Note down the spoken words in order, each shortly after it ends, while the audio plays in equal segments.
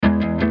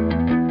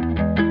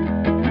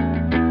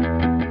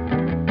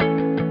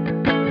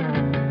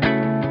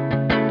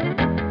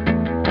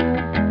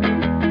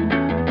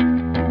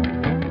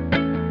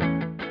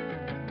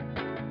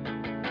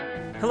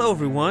Hello,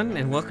 everyone,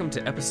 and welcome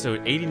to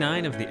episode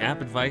 89 of the App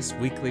Advice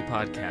Weekly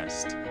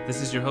Podcast. This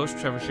is your host,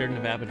 Trevor Sheridan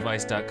of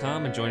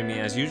AppAdvice.com, and joining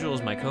me as usual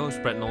is my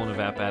co-host, Brett Nolan of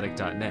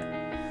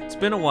AppAddict.net. It's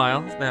been a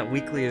while. That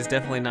weekly has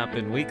definitely not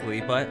been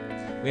weekly, but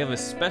we have a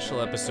special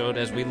episode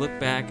as we look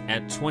back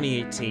at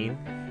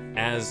 2018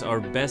 as our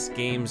best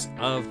games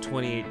of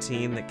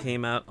 2018 that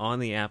came out on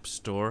the App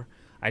Store.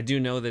 I do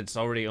know that it's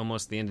already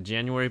almost the end of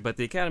January, but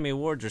the Academy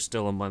Awards are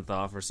still a month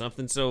off or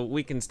something, so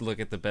we can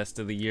look at the best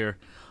of the year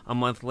a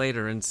month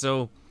later. And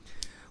so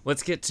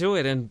let's get to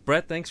it. And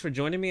Brett, thanks for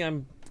joining me.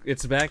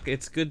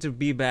 It's good to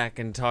be back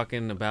and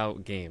talking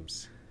about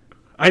games.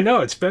 I know,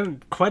 it's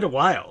been quite a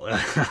while.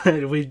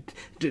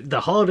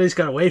 The holidays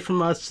got away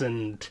from us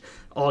and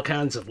all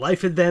kinds of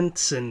life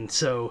events, and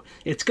so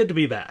it's good to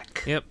be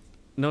back. Yep.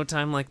 No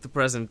time like the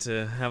present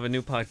to have a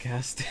new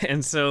podcast.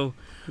 And so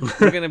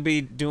we're going to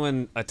be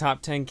doing a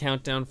top 10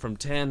 countdown from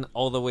 10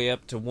 all the way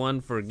up to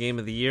 1 for Game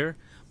of the Year.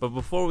 But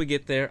before we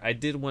get there, I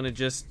did want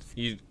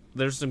to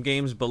there's some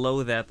games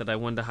below that I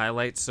wanted to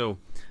highlight. So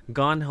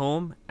Gone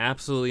Home,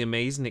 absolutely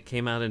amazing. It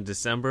came out in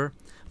December.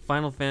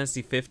 Final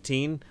Fantasy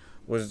 15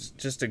 was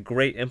just a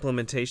great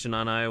implementation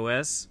on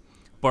iOS.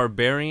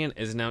 Barbarian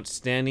is an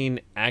outstanding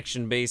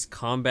action-based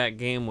combat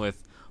game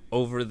with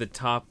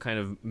over-the-top kind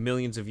of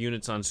millions of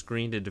units on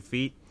screen to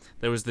defeat.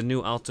 There was the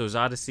new Alto's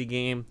Odyssey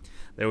game.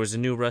 There was a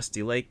new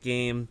Rusty Lake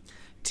game.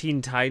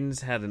 Teen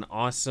Titans had an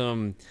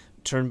awesome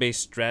turn-based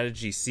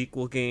strategy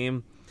sequel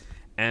game.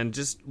 And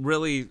just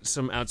really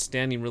some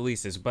outstanding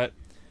releases. But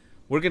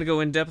we're going to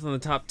go in-depth on the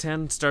top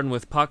 10, starting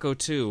with Paco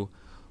 2,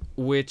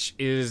 which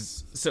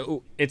is...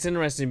 So it's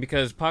interesting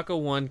because Paco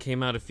 1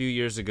 came out a few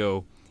years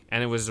ago,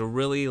 and it was a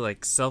really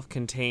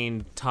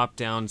self-contained,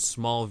 top-down,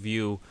 small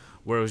view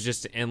where it was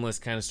just an endless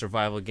kind of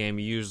survival game.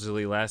 You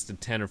usually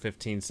lasted 10 or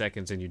 15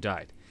 seconds and you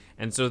died.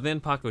 And so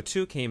then Paco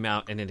 2 came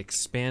out and it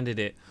expanded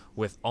it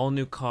with all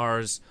new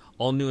cars,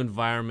 all new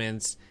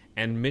environments,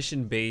 and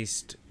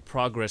mission-based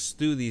progress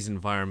through these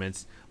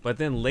environments. But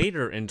then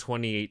later in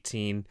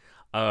 2018,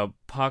 a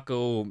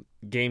Paco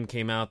game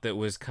came out that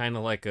was kind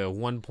of like a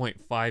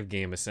 1.5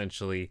 game,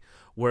 essentially,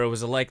 where it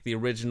was like the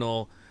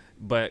original,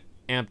 but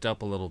amped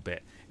up a little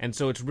bit. And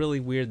so it's really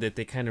weird that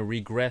they kind of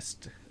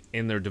regressed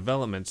in their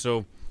development.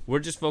 So we're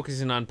just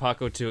focusing on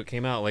Paco 2. It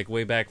came out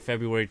way back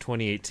February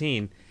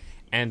 2018.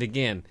 And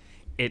again,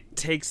 it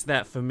takes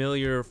that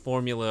familiar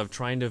formula of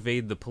trying to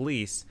evade the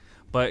police,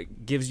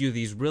 but gives you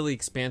these really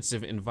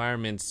expansive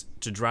environments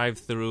to drive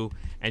through,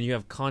 and you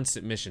have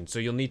constant missions. So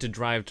you'll need to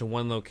drive to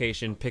one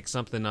location, pick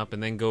something up,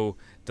 and then go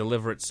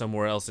deliver it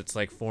somewhere else. It's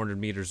 400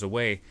 meters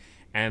away.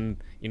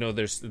 And,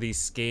 there's these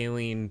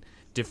scaling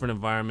different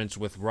environments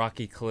with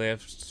rocky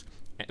cliffs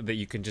that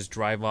you can just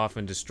drive off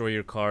and destroy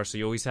your car, so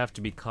you always have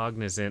to be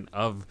cognizant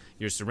of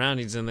your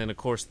surroundings. And then of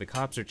course the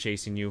cops are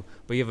chasing you,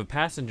 but you have a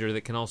passenger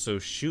that can also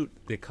shoot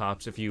the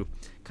cops if you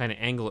kind of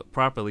angle it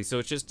properly. So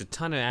it's just a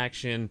ton of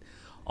action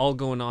all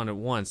going on at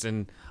once.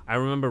 And I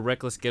remember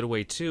Reckless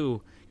Getaway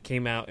 2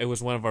 came out. It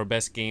was one of our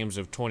best games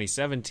of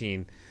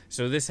 2017,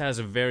 so this has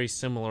a very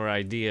similar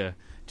idea,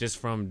 just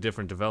from a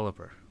different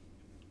developer.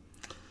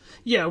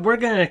 Yeah, we're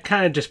going to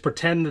kind of just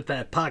pretend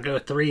that Paco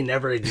 3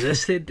 never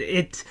existed.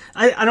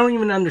 I don't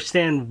even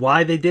understand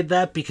why they did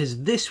that,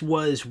 because this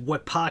was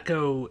what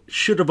Paco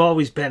should have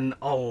always been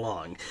all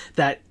along.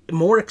 That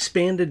more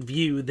expanded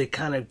view that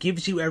kind of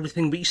gives you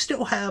everything, but you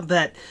still have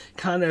that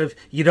kind of,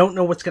 you don't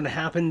know what's going to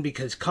happen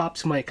because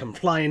cops might come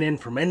flying in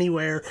from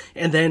anywhere,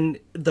 and then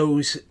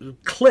those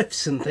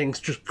cliffs and things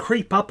just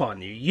creep up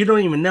on you. You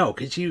don't even know,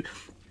 because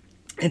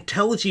it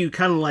tells you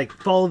kind of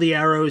follow the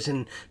arrows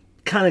and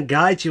kind of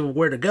guides you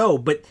where to go,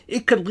 but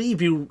it could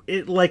leave you,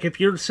 if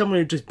you're someone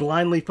who just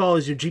blindly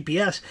follows your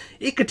GPS,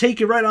 it could take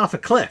you right off a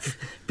cliff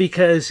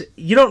because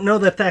you don't know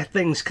that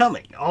thing's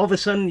coming. All of a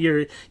sudden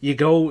you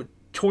go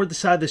toward the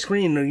side of the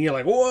screen and you're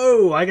like,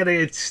 whoa, I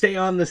gotta stay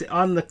on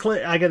the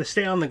cliff, I gotta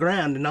stay on the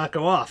ground and not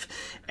go off.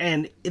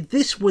 And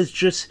this was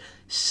just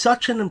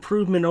such an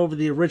improvement over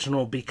the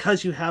original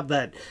because you have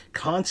that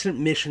constant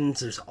missions.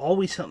 There's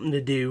always something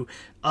to do.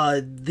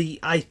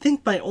 I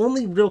think my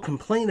only real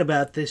complaint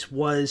about this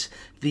was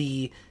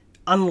the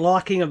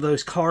unlocking of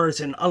those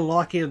cars and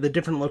unlocking of the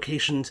different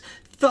locations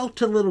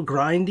felt a little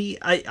grindy.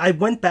 I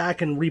went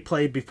back and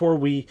replayed before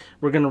we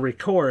were going to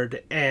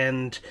record,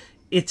 and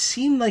it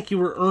seemed like you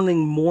were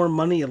earning more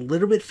money a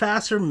little bit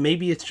faster.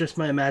 Maybe it's just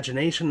my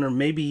imagination, or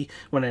maybe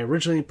when I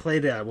originally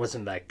played it, I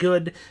wasn't that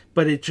good,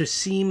 but it just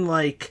seemed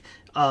like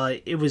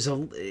it was a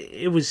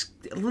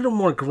little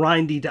more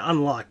grindy to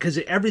unlock because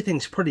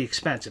everything's pretty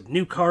expensive.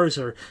 New cars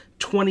are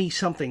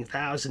 $20-something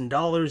thousand.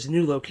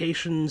 New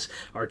locations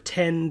are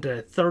 $10,000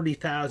 to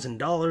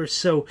 $30,000.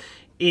 So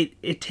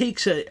it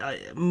takes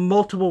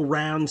multiple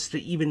rounds to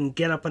even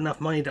get up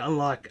enough money to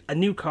unlock a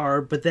new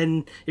car. But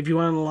then if you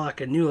want to unlock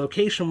a new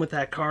location with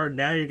that car,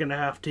 now you're going to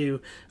have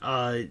to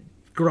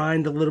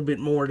grind a little bit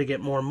more to get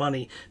more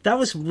money. That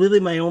was really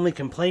my only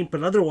complaint,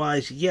 but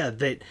otherwise, yeah,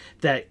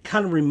 that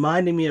kind of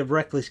reminded me of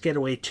Reckless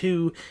Getaway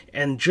 2,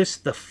 and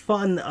just the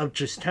fun of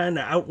just trying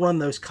to outrun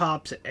those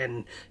cops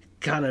and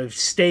kind of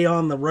stay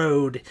on the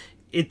road.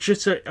 it's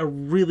just a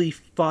really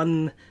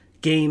fun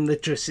game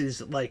that just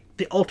is like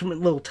the ultimate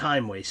little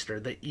time waster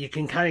that you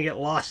can kind of get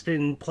lost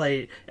in,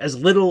 play as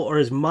little or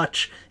as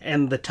much,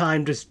 and the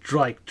time just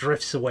like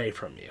drifts away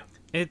from you.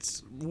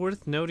 It's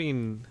worth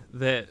noting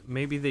that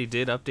maybe they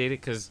did update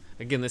it because,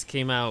 again, this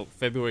came out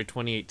February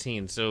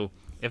 2018. So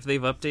if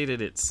they've updated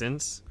it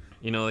since,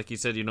 like you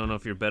said, you don't know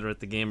if you're better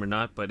at the game or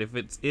not. But if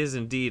it is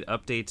indeed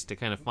updates to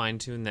kind of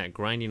fine-tune that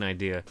grinding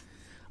idea,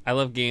 I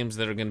love games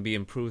that are going to be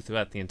improved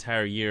throughout the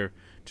entire year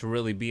to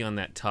really be on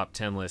that top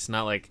 10 list.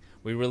 Not like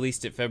we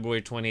released it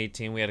February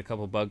 2018, we had a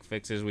couple bug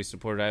fixes, we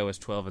supported iOS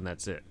 12, and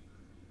that's it.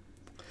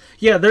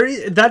 Yeah,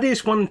 that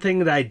is one thing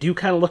that I do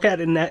kind of look at,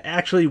 and that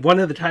actually one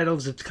of the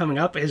titles that's coming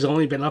up has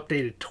only been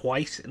updated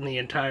twice in the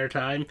entire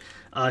time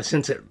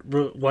since it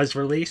was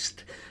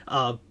released.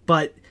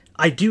 But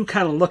I do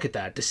kind of look at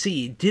that to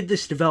see, did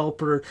this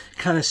developer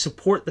kind of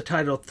support the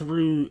title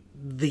through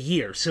the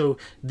year? So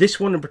this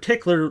one in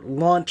particular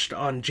launched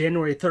on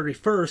January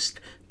 31st,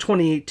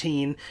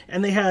 2018,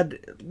 and they had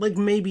like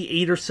maybe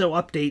 8 or so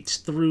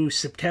updates through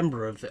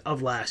September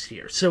of last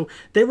year. So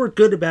they were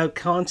good about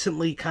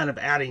constantly kind of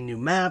adding new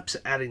maps,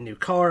 adding new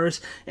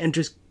cars, and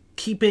just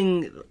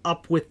keeping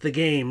up with the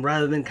game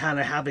rather than kind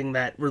of having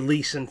that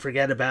release and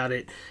forget about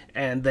it,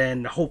 and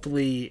then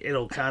hopefully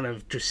it'll kind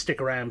of just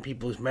stick around in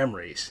people's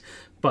memories.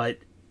 But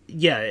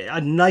yeah, a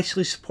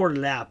nicely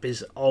supported app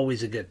is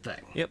always a good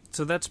thing. Yep,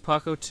 so that's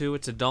Paco 2.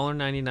 It's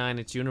 $1.99.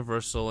 It's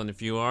universal, and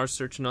if you are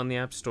searching on the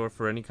App Store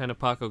for any kind of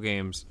Paco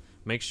games,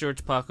 make sure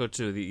it's Paco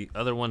 2. The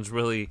other ones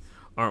really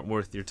aren't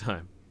worth your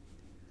time.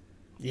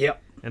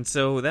 Yep. And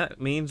so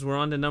that means we're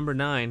on to number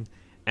 9.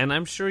 And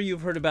I'm sure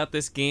you've heard about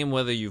this game,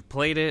 whether you've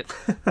played it,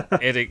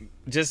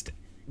 just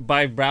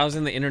by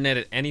browsing the internet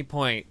at any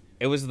point.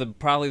 It was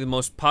probably the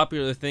most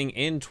popular thing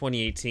in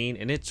 2018,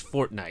 and it's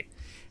Fortnite.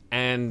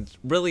 And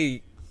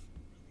really,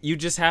 you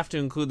just have to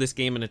include this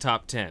game in the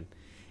top 10.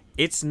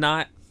 It's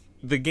not...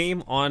 The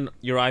game on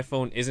your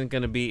iPhone isn't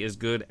going to be as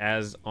good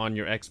as on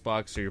your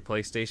Xbox or your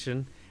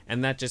PlayStation,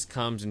 and that just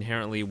comes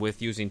inherently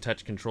with using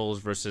touch controls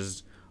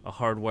versus a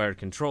hardwired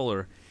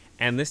controller.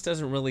 And this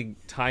doesn't really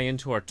tie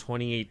into our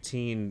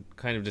 2018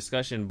 kind of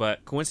discussion,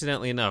 but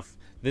coincidentally enough,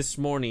 this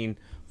morning,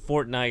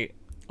 Epic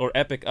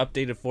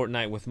updated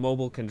Fortnite with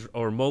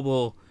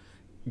mobile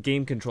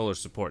game controller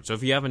support. So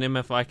if you have an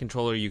MFI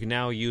controller, you can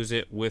now use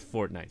it with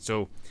Fortnite.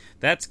 So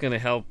that's going to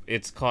help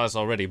its cause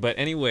already. But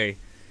anyway,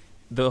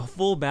 the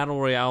full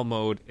Battle Royale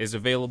mode is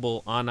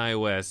available on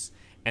iOS,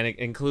 and it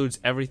includes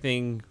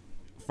everything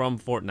from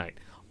Fortnite.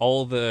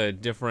 All the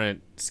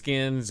different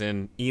skins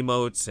and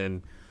emotes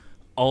and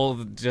all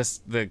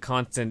just the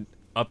constant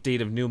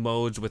update of new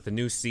modes with the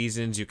new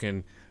seasons. You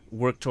can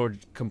work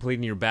toward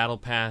completing your battle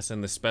pass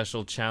and the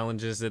special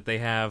challenges that they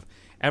have.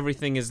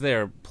 Everything is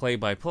there, play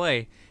by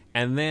play.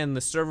 And then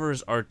the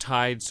servers are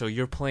tied, so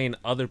you're playing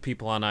other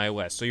people on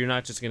iOS. So you're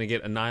not just going to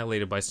get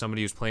annihilated by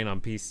somebody who's playing on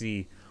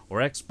PC or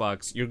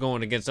Xbox. You're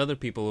going against other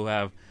people who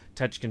have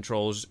touch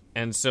controls.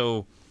 And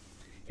so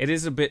it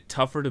is a bit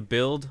tougher to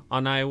build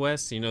on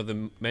iOS.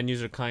 The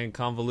menus are kind of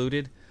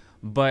convoluted.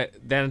 But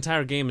that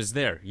entire game is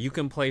there. You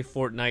can play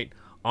Fortnite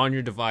on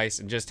your device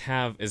and just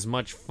have as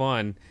much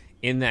fun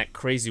in that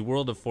crazy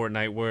world of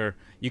Fortnite where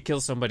you kill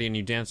somebody and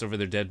you dance over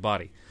their dead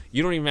body.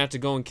 You don't even have to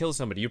go and kill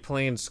somebody. You're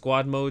playing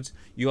squad modes.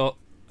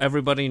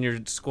 Everybody in your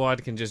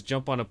squad can just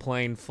jump on a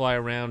plane, fly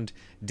around,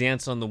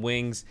 dance on the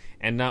wings,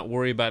 and not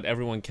worry about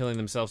everyone killing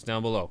themselves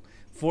down below.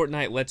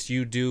 Fortnite lets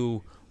you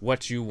do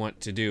what you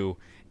want to do,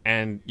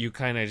 and you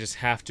kind of just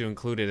have to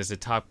include it as a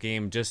top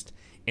game just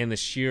in the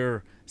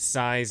sheer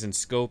size and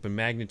scope and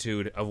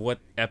magnitude of what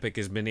Epic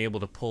has been able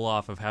to pull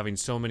off of having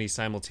so many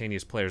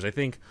simultaneous players. I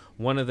think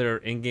one of their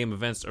in-game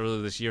events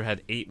earlier this year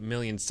had 8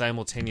 million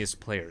simultaneous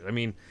players. I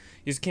mean,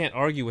 you just can't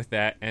argue with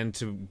that, and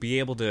to be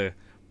able to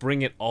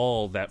bring it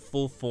all, that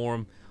full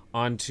form,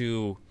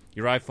 onto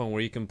your iPhone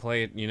where you can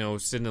play it,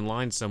 sitting in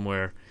line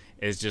somewhere,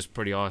 is just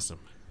pretty awesome.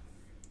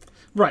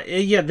 Right,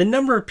 yeah, the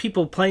number of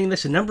people playing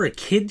this, the number of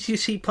kids you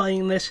see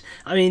playing this,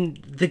 I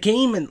mean, the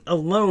game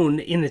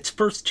alone in its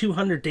first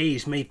 200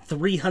 days made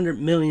 $300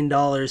 million,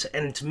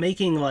 and it's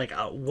making like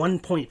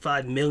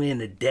 $1.5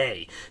 million a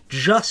day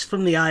just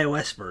from the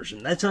iOS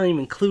version. That's not even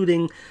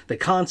including the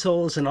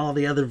consoles and all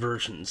the other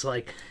versions.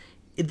 Like,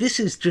 this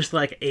is just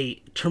like a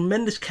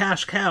tremendous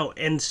cash cow,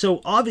 and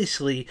so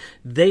obviously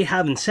they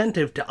have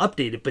incentive to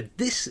update it, but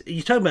this,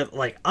 you talk about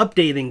like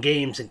updating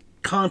games and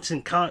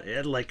constant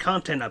content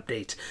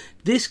updates.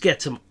 This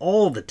gets them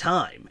all the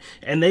time,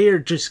 and they are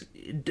just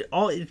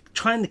all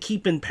trying to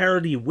keep in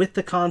parity with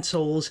the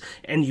consoles,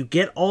 and you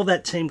get all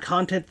that same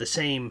content, the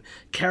same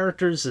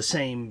characters, the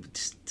same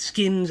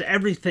skins,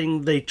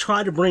 everything. They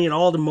try to bring it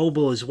all to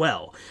mobile as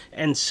well,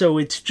 and so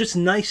it's just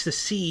nice to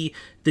see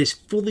this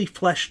fully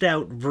fleshed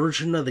out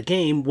version of the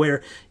game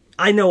where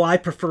I know I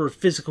prefer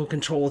physical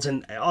controls,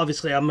 and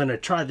obviously I'm going to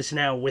try this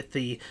now with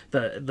the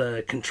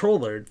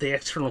controller, the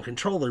external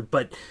controller,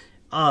 but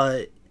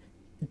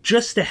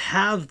just to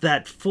have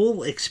that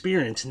full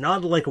experience,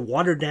 not like a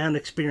watered down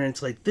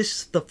experience, like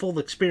this is the full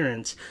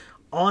experience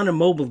on a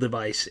mobile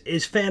device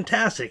is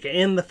fantastic.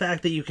 And the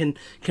fact that you can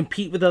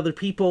compete with other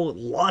people,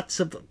 lots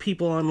of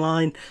people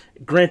online.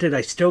 Granted,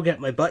 I still get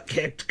my butt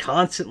kicked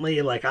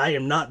constantly. Like, I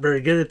am not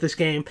very good at this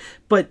game.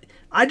 But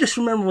I just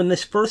remember when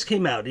this first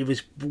came out, it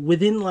was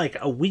within like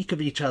a week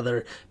of each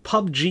other.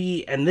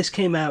 PUBG and this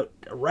came out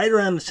right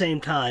around the same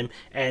time,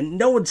 and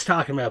no one's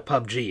talking about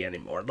PUBG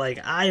anymore. Like,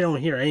 I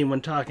don't hear anyone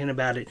talking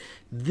about it.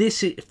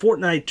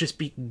 Fortnite just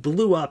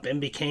blew up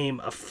and became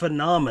a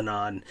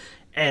phenomenon.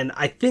 And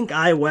I think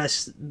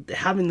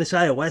having this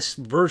iOS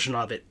version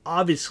of it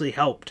obviously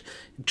helped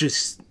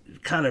just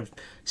kind of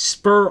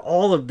spur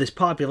all of this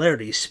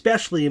popularity,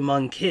 especially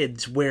among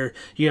kids, where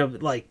you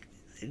have like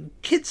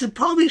kids that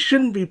probably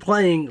shouldn't be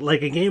playing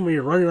like a game where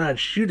you're running around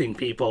shooting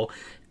people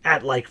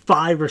at like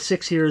 5 or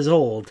 6 years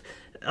old.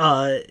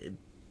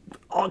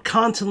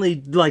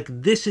 Constantly, like,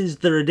 this is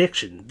their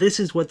addiction. This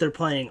is what they're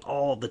playing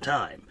all the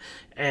time.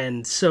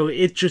 And so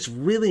it's just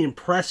really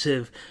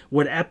impressive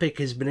what Epic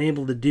has been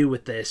able to do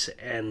with this,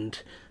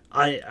 and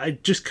I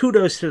just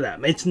kudos to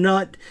them. It's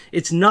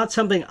not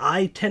something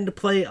I tend to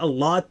play a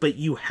lot, but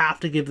you have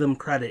to give them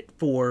credit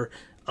for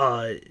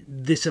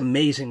this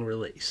amazing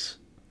release.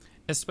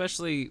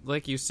 Especially,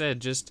 like you said,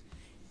 just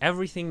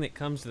everything that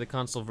comes to the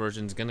console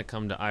version is going to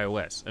come to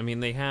iOS. I mean,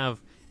 they have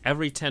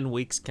every 10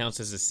 weeks counts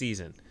as a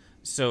season.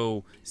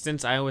 So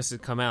since iOS has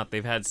come out,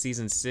 they've had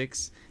Season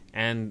 6,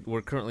 and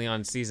we're currently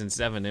on Season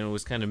 7, and it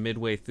was kind of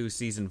midway through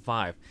Season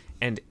 5.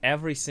 And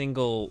every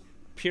single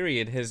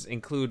period has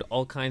included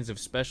all kinds of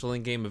special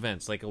in-game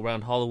events. Like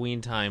around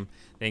Halloween time,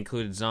 they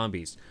included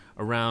zombies.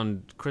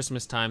 Around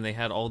Christmas time, they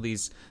had all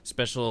these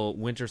special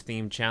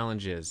winter-themed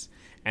challenges.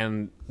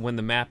 And when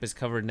the map is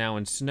covered now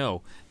in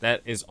snow,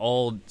 that is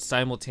all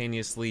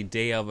simultaneously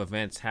day of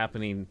events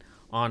happening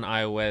on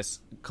iOS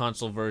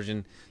console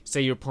version. Say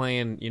you're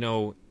playing,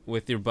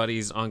 with your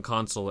buddies on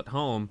console at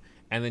home,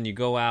 and then you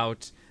go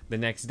out the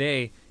next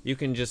day, you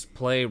can just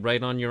play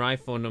right on your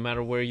iPhone no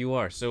matter where you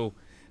are. So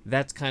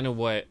that's kind of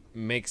what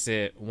makes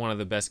it one of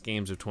the best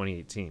games of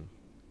 2018.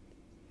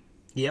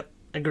 Yep,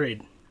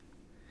 agreed.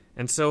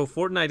 And so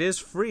Fortnite is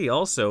free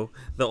also.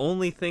 The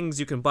only things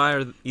you can buy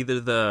are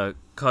either the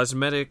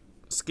cosmetic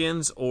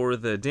skins or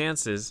the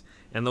dances,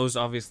 and those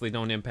obviously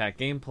don't impact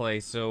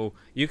gameplay, so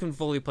you can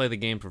fully play the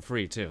game for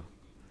free too.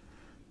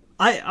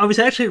 I was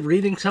actually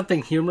reading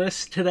something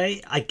humorous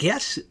today. I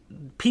guess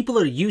people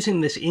are using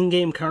this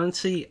in-game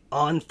currency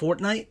on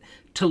Fortnite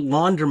to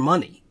launder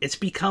money. It's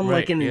become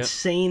like an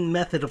insane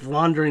method of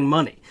laundering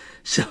money.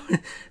 So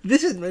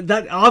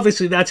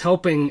obviously that's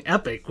helping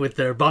Epic with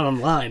their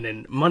bottom line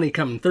and money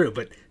coming through,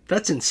 but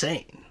that's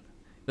insane.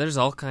 There's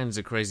all kinds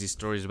of crazy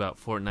stories about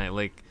Fortnite.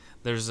 Like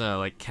there's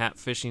like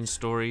catfishing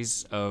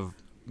stories of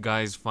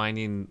guys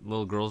finding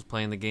little girls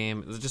playing the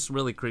game. It's just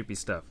really creepy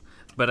stuff.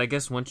 But I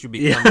guess once you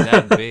become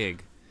that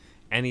big,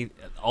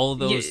 all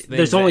those things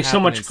there's only so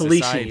much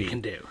policing society, you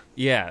can do.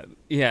 Yeah,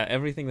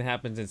 everything that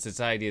happens in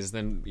society is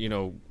then,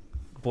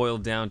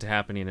 boiled down to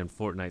happening in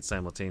Fortnite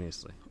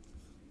simultaneously.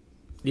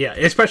 Yeah,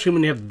 especially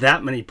when you have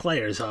that many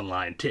players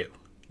online, too.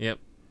 Yep.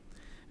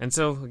 And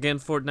so, again,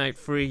 Fortnite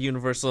free,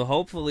 universal.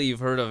 Hopefully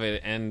you've heard of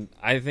it, and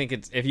I think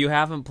if you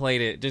haven't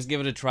played it, just give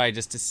it a try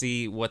just to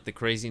see what the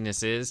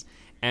craziness is.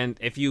 And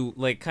if you,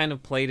 kind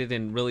of played it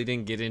and really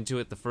didn't get into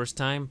it the first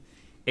time,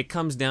 it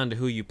comes down to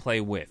who you play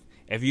with.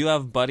 If you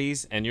have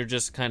buddies and you're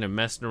just kind of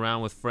messing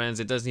around with friends,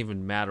 it doesn't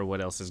even matter what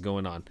else is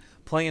going on.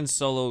 Playing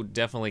solo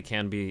definitely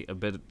can be a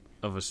bit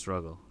of a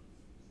struggle.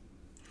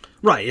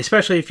 Right,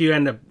 especially if you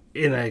end up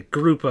in a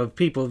group of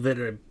people that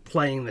are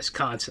playing this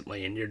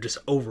constantly and you're just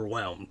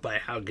overwhelmed by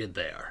how good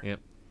they are.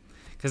 Yep.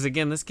 Because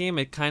again, this game,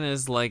 it kind of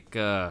is like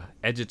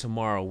Edge of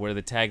Tomorrow, where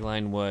the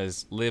tagline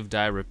was live,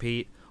 die,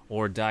 repeat,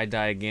 or die,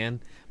 die again.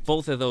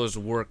 Both of those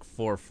work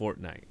for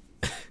Fortnite.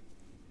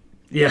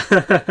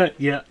 Yeah,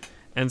 yeah.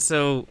 And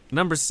so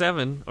number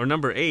 7 or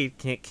number 8,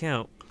 can't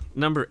count.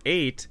 Number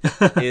 8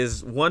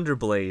 is Wonder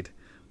Blade,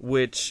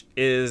 which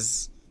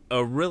is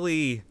a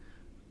really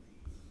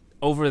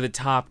over the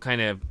top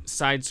kind of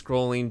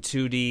side-scrolling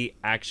 2D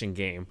action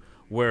game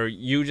where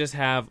you just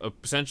have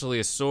essentially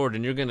a sword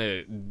and you're going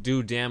to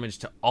do damage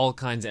to all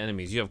kinds of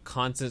enemies. You have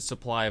constant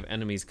supply of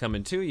enemies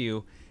coming to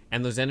you,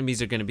 and those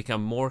enemies are going to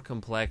become more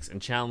complex and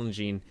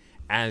challenging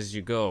as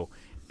you go.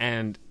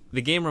 And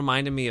the game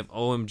reminded me of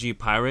OMG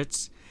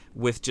Pirates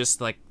with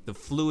just like the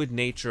fluid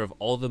nature of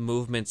all the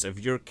movements of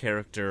your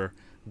character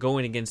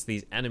going against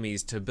these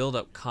enemies to build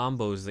up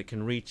combos that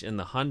can reach in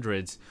the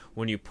hundreds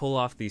when you pull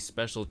off these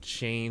special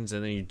chains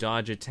and then you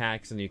dodge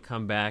attacks and you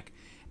come back.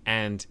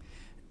 And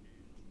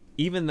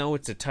even though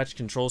it's a touch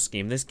control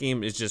scheme, this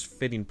game is just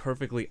fitting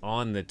perfectly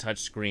on the touch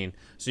screen,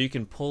 so you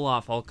can pull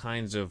off all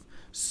kinds of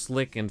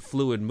slick and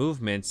fluid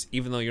movements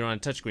even though you're on a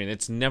touchscreen.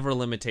 It's never a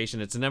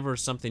limitation. It's never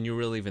something you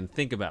really even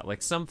think about.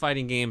 Like some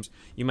fighting games,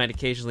 you might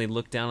occasionally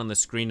look down on the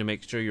screen to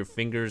make sure your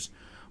fingers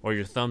or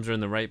your thumbs are in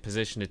the right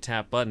position to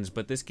tap buttons,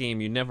 but this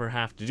game, you never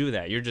have to do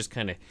that. You're just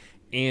kind of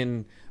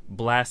in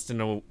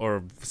blasting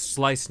or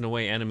slicing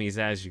away enemies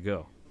as you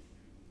go.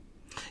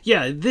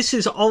 Yeah, this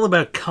is all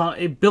about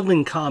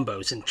building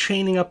combos and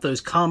chaining up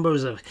those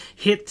combos of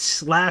hits,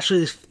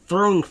 slashes,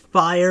 throwing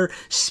fire,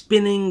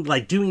 spinning,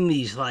 like doing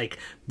these like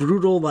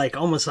brutal, like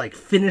almost like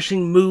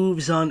finishing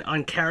moves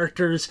on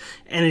characters,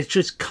 and it's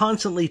just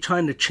constantly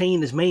trying to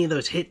chain as many of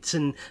those hits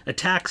and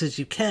attacks as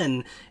you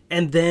can.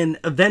 And then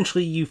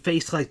eventually you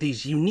face like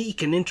these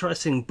unique and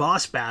interesting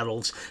boss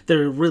battles that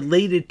are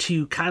related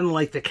to kind of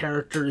like the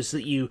characters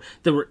that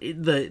were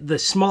the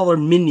smaller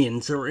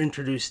minions that were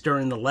introduced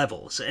during the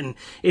levels. And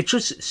it's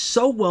just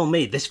so well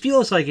made. This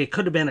feels like it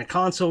could have been a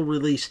console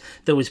release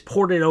that was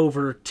ported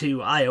over to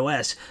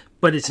iOS,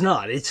 but it's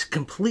not. It's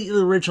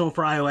completely original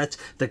for iOS.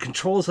 The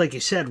controls, like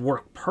you said,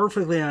 work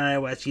perfectly on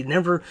iOS. You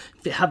never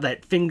have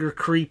that finger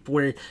creep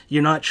where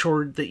you're not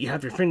sure that you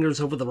have your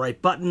fingers over the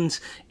right buttons.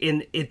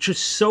 And it's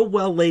just so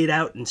well laid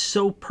out and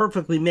so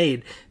perfectly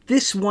made.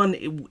 This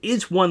one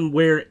is one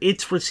where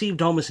it's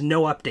received almost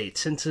no updates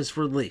since its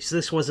release.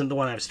 This wasn't the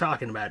one I was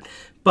talking about.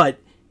 But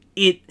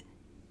it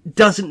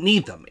doesn't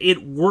need them.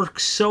 It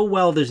works so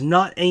well. There's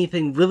not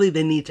anything really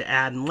they need to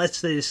add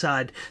unless they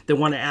decide they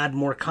want to add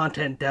more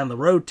content down the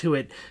road to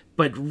it.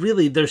 But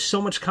really, there's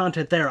so much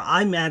content there.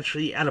 I'm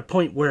actually at a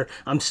point where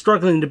I'm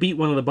struggling to beat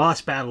one of the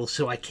boss battles,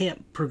 so I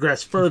can't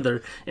progress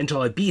further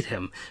until I beat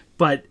him.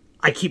 But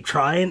I keep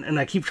trying, and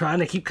I keep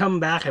trying. I keep coming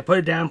back. I put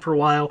it down for a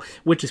while,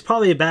 which is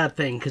probably a bad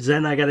thing, because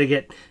then I got to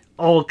get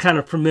all kind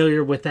of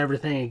familiar with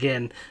everything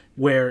again.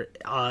 But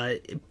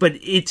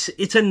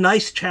it's a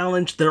nice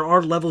challenge. There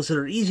are levels that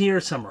are easier,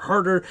 some are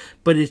harder,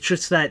 but it's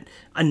just that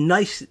a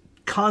nice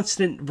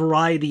constant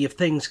variety of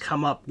things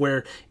come up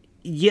where,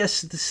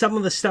 yes, some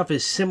of the stuff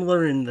is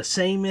similar and the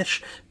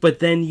same-ish, but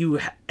then you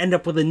end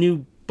up with a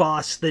new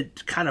boss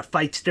that kind of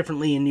fights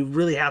differently, and you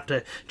really have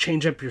to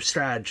change up your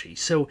strategy.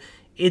 So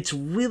it's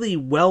really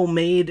well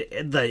made.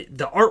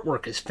 The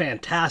artwork is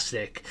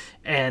fantastic,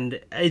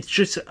 and it's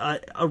just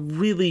a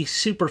really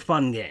super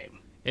fun game.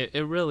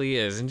 It really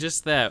is. And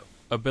just that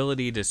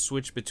ability to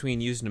switch between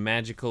using a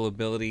magical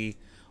ability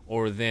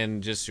or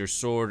then just your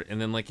sword,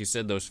 and then, like you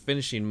said, those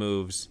finishing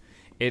moves,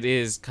 it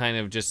is kind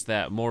of just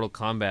that Mortal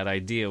Kombat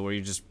idea where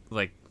you just,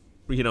 like,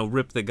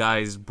 rip the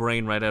guy's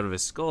brain right out of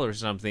his skull or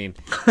something,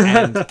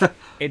 and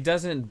it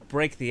doesn't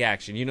break the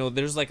action.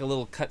 There's like a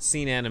little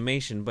cutscene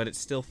animation, but it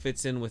still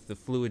fits in with the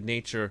fluid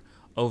nature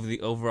of the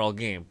overall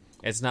game.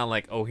 It's not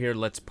like, oh, here,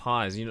 let's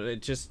pause.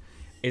 It just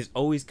is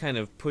always kind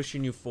of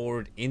pushing you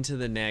forward into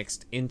the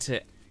next, into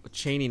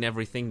chaining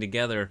everything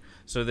together,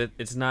 so that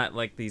it's not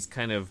like these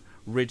kind of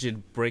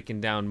rigid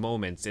breaking down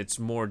moments. It's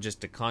more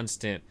just a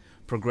constant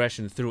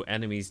progression through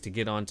enemies to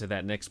get onto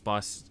that next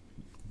boss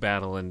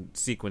battle and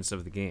sequence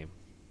of the game.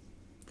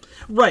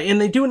 Right, and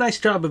they do a nice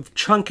job of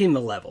chunking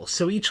the level.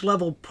 So each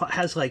level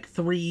has like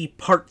 3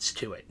 parts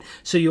to it.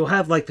 So you'll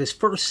have like this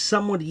first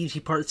somewhat easy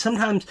part.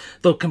 Sometimes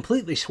they'll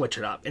completely switch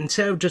it up.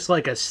 Instead of just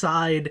like a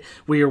side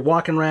where you're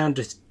walking around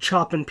just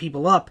chopping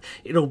people up,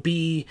 it'll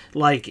be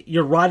like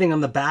you're riding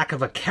on the back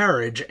of a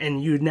carriage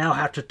and you now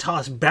have to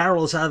toss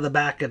barrels out of the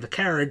back of the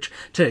carriage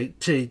to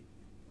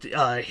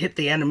hit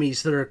the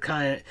enemies that are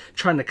kind of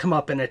trying to come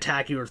up and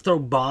attack you, or throw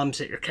bombs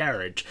at your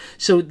carriage.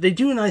 So they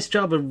do a nice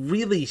job of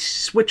really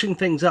switching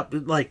things up,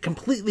 like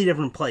completely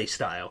different play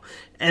style.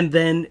 And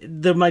then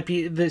there might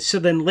be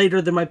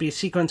later there might be a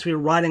sequence where you're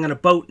riding on a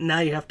boat, and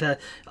now you have to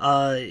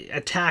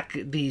attack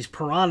these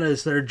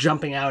piranhas that are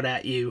jumping out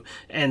at you,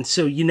 and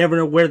so you never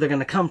know where they're going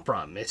to come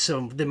from.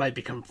 So they might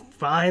become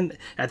fine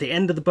at the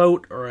end of the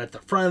boat or at the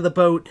front of the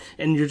boat,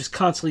 and you're just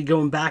constantly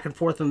going back and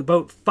forth on the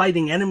boat,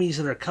 fighting enemies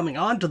that are coming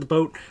onto the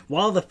boat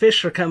while the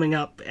fish are coming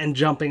up and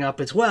jumping up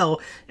as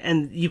well.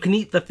 And you can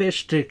eat the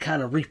fish to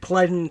kind of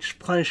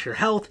replenish your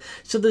health.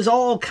 So there's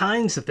all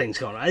kinds of things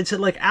going on. It's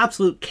like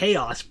absolute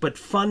chaos, but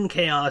fun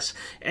chaos,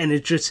 and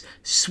it's just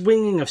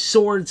swinging of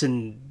swords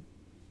and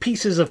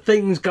pieces of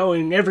things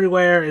going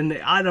everywhere,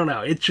 and I don't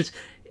know,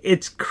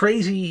 it's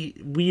crazy,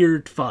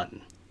 weird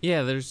fun.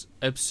 Yeah, there's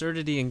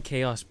absurdity and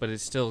chaos, but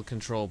it's still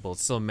controllable,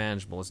 it's still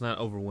manageable, it's not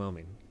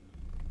overwhelming.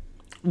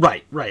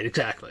 Right,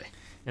 exactly.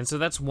 And so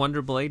that's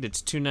Wonder Blade.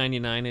 It's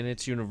 $2.99 and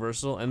it's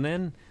universal. And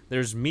then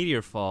there's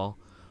Meteor Fall,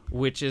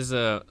 which is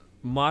a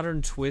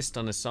modern twist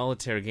on a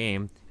solitaire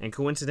game, and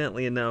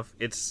coincidentally enough,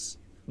 it's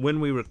when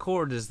we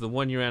record is the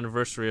 1-year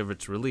anniversary of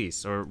its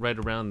release, or right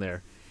around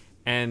there.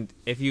 And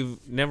if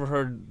you've never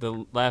heard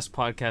the last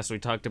podcast, we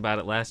talked about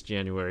it last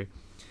January.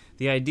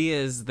 The idea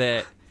is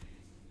that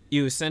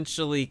you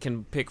essentially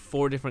can pick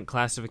 4 different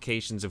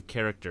classifications of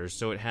characters.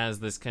 So it has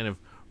this kind of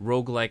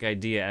roguelike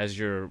idea as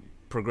you're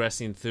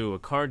progressing through a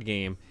card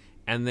game,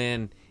 and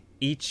then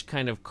each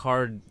kind of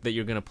card that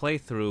you're going to play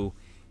through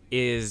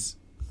is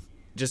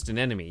just an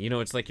enemy.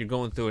 It's like you're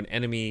going through an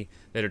enemy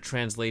that are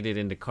translated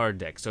into card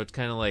decks. So it's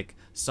kind of like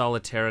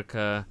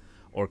Solitarica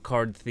or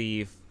Card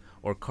Thief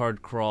or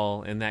Card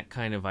Crawl, and that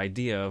kind of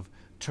idea of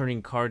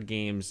turning card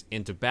games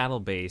into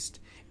battle-based.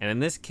 And in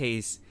this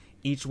case,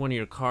 each one of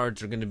your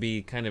cards are going to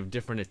be kind of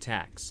different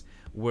attacks,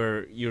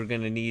 where you're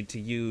going to need to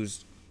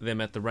use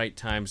them at the right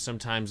time.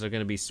 Sometimes they're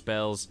going to be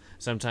spells,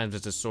 sometimes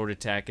it's a sword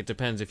attack. It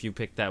depends if you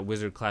pick that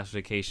wizard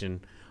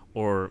classification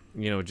or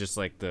just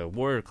like the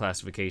warrior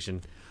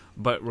classification.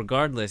 But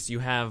regardless, you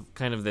have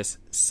kind of this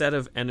set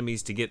of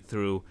enemies to get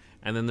through,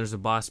 and then there's a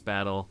boss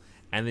battle,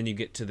 and then you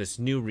get to this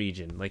new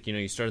region. Like,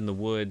 you start in the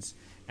woods,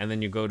 and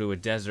then you go to a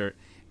desert,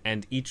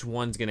 and each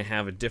one's going to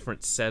have a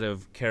different set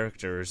of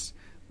characters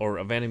or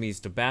of enemies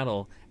to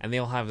battle, and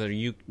they'll have their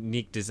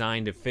unique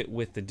design to fit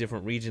with the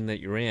different region that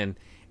you're in,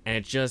 and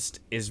it just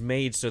is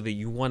made so that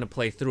you want to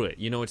play through it.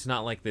 It's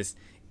not like this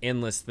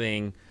endless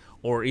thing,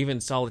 or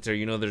even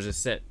Solitaire, there's a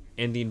set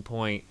ending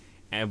point,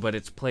 but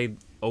it's played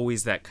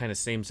always that kind of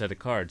same set of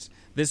cards.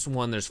 This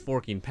one, there's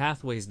forking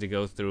pathways to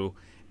go through,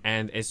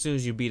 and as soon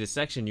as you beat a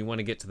section, you want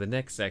to get to the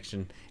next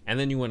section, and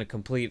then you want to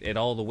complete it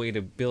all the way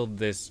to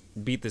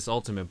beat this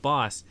ultimate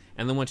boss,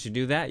 and then once you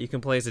do that, you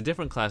can play as a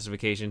different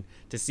classification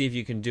to see if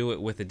you can do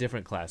it with a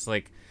different class.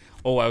 Like,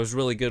 oh, I was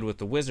really good with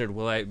the wizard,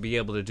 will I be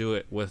able to do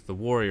it with the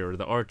warrior or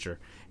the archer?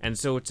 And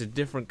so it's a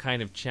different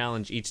kind of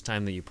challenge each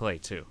time that you play,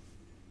 too.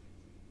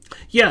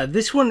 Yeah,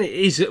 this one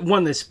is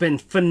one that's been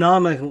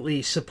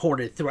phenomenally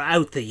supported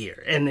throughout the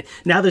year. And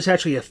now there's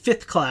actually a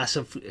 5th class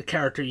of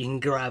character you can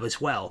grab as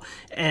well.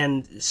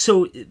 And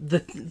so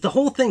the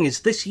whole thing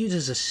is this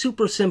uses a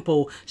super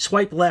simple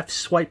swipe left,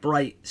 swipe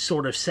right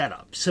sort of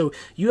setup. So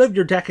you have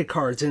your deck of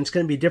cards, and it's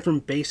going to be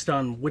different based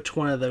on which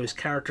one of those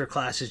character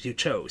classes you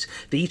chose.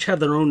 They each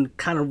have their own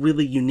kind of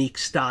really unique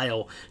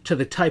style to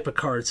the type of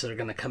cards that are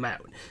going to come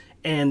out.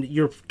 And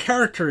your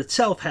character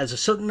itself has a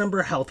certain number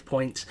of health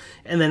points,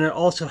 and then it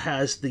also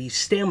has the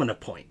stamina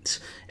points.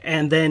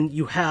 And then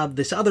you have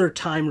this other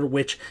timer,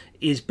 which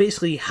is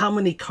basically how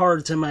many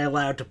cards am I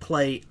allowed to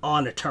play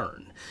on a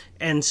turn.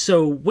 And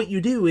so what you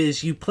do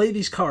is you play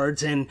these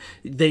cards, and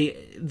they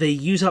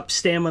use up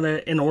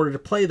stamina in order to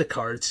play the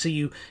cards. So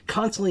you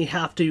constantly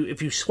have to,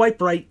 if you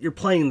swipe right, you're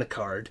playing the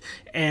card,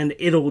 and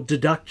it'll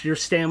deduct your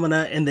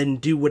stamina and then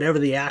do whatever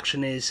the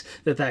action is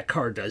that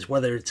card does,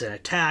 whether it's an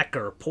attack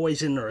or a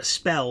poison or a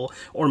spell,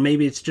 or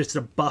maybe it's just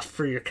a buff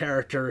for your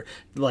character,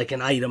 like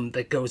an item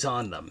that goes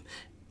on them.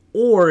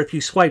 Or if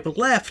you swipe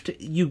left,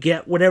 you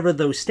get whatever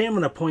those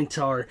stamina points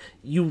are,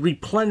 you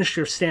replenish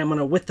your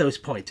stamina with those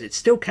points. It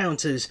still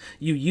counts as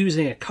you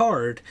using a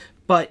card,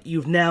 but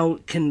you've now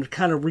can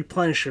kind of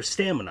replenish your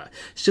stamina.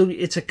 So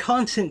it's a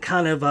constant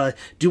kind of,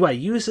 do I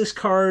use this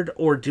card,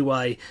 or do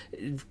I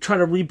try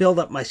to rebuild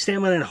up my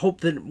stamina and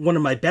hope that one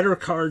of my better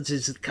cards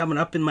is coming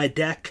up in my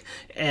deck,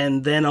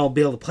 and then I'll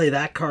be able to play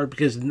that card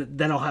because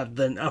then I'll have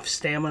enough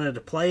stamina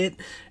to play it.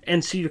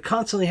 And so you're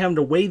constantly having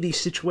to weigh these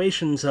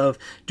situations of,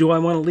 do I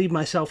want to leave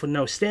myself with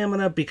no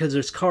stamina because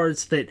there's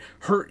cards that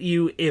hurt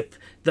you if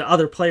the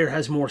other player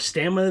has more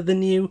stamina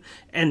than you?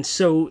 And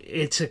so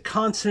it's a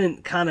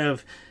constant kind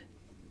of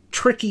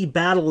tricky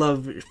battle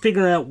of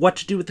figuring out what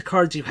to do with the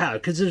cards you have,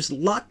 because there's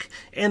luck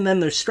and then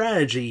there's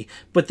strategy,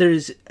 but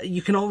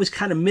you can always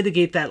kind of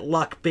mitigate that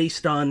luck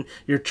based on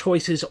your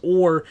choices,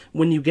 or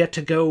when you get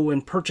to go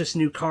and purchase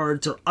new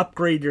cards or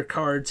upgrade your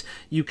cards,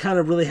 you kind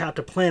of really have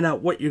to plan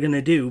out what you're going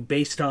to do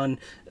based on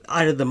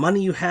either the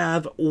money you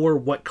have or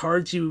what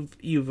cards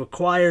you've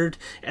acquired.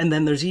 And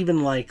then there's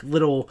even like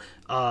little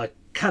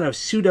kind of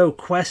pseudo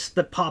quests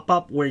that pop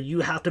up where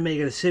you have to make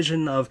a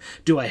decision of,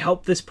 do I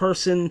help this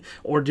person,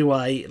 or do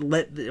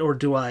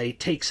I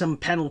take some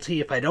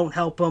penalty if I don't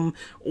help them,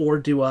 or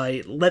do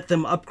I let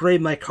them upgrade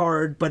my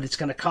card but it's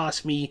going to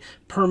cost me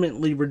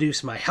permanently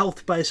reduce my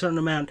health by a certain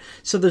amount.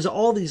 So there's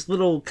all these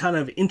little kind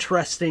of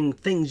interesting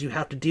things you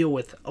have to deal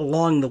with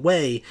along the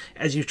way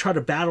as you try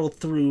to battle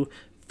through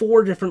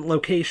 4 different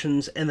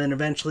locations and then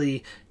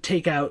eventually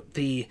take out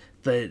the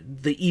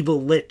evil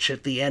lich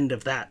at the end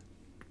of that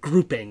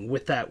grouping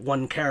with that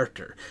one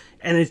character.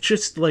 And it's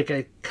just like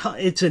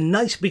it's a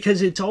nice,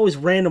 because it's always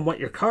random what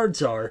your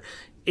cards are.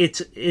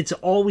 It's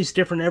always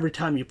different every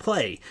time you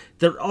play.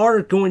 There's an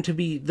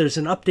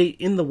update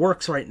in the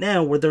works right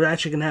now where they're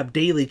actually going to have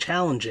daily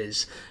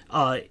challenges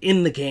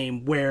in the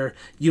game where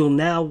you'll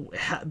now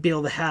be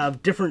able to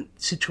have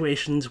different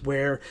situations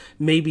where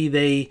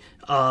maybe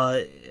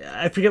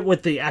I forget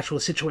what the actual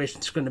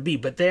situation's going to be,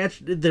 but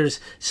there's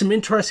some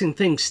interesting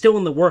things still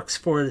in the works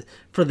for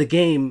the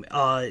game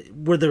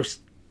where there's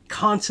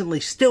constantly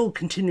still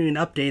continuing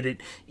to update it,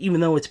 even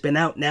though it's been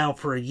out now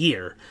for a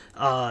year.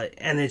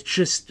 And it's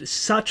just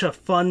such a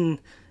fun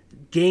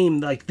game.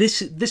 Like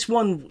this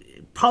one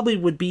probably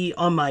would be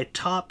on my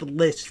top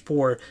list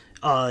for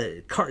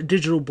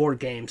digital board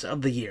games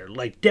of the year.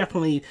 Like,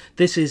 definitely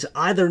this is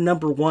either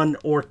number 1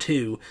 or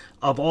 2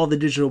 of all the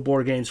digital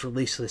board games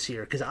released this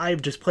year, because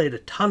I've just played a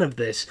ton of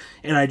this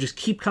and I just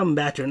keep coming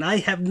back to it, and I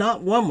have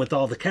not won with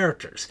all the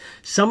characters.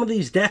 Some of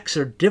these decks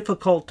are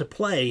difficult to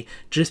play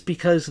just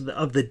because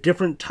of the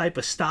different type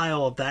of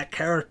style of that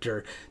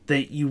character,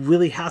 that you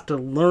really have to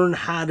learn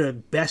how to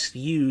best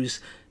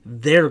use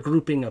their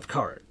grouping of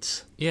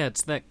cards. Yeah,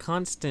 it's that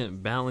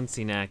constant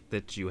balancing act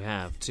that you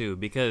have too,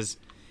 because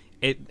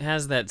it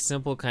has that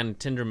simple kind of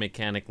Tinder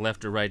mechanic,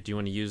 left or right, do you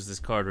want to use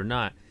this card or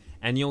not?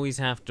 And you always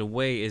have to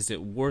weigh, is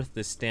it worth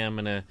the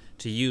stamina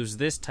to use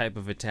this type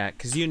of attack?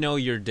 Because you know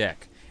your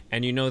deck,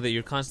 and you know that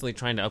you're constantly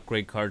trying to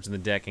upgrade cards in the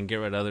deck and get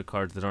rid of other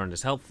cards that aren't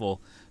as helpful.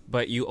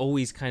 but you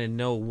always kind of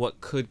know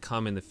what could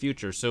come in the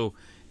future. So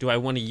do I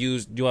want to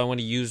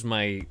use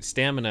my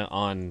stamina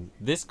on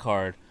this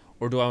card,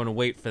 or do I want to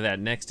wait for that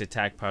next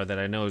attack power that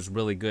I know is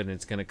really good and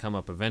it's going to come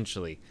up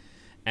eventually?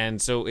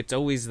 And so it's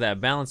always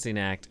that balancing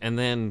act. And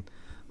then,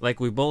 like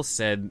we both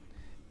said,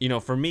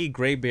 for me,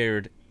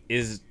 Greybeard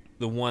is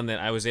the one that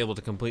I was able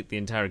to complete the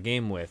entire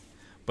game with.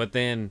 But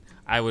then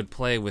I would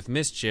play with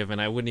Mischief,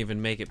 and I wouldn't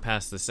even make it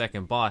past the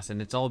second boss.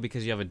 And it's all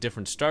because you have a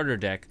different starter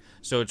deck,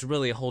 so it's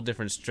really a whole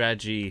different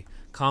strategy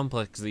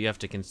complex that you have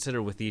to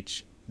consider with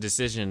each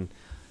decision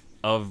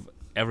of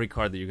every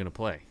card that you're going to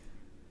play.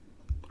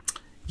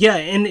 Yeah,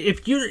 and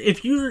if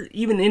you're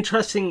even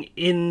interested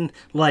in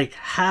like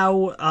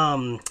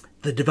how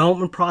the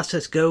development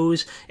process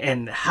goes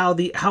and how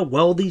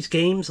well these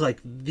games, like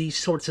these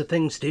sorts of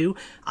things, do,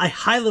 I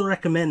highly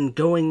recommend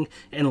going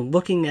and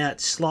looking at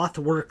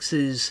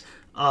Slothworks'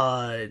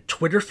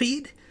 Twitter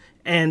feed.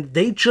 And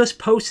they just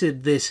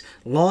posted this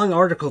long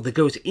article that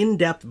goes in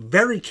depth,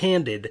 very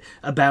candid,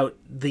 about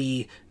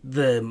the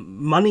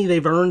money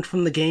they've earned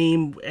from the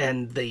game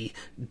and the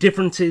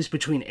differences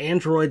between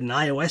Android and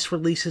iOS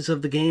releases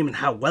of the game and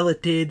how well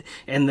it did,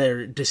 and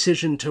their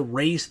decision to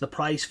raise the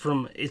price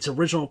from its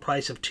original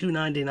price of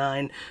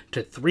 $2.99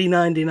 to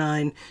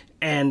 $3.99.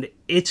 And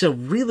it's a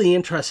really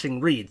interesting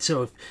read.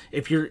 So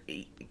if you're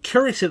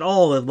curious at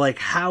all of like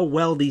how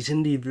well these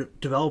indie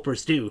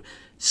developers do,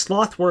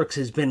 Slothworks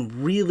has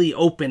been really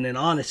open and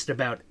honest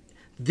about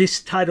this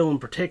title in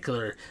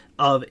particular,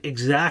 of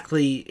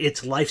exactly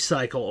its life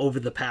cycle over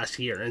the past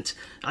year. And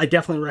I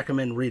definitely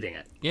recommend reading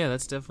it. Yeah,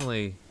 that's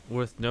definitely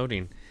worth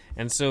noting.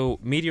 And so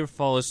Meteor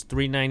Fall is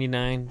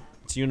 $3.99.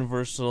 It's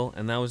universal,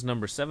 and that was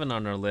number 7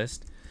 on our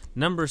list.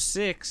 Number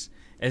 6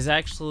 is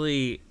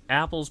actually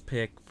Apple's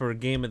pick for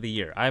Game of the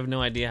Year. I have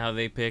no idea how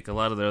they pick. A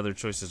lot of their other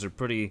choices are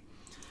pretty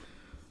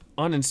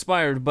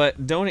uninspired,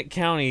 but Donut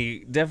County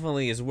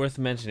definitely is worth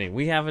mentioning.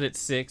 We have it at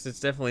 6. It's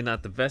definitely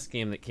not the best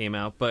game that came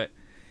out, but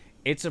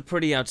it's a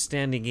pretty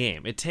outstanding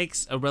game. It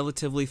takes a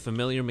relatively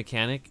familiar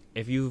mechanic.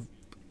 If you've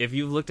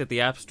looked at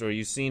the App Store,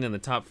 you've seen in the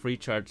top free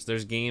charts,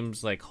 there's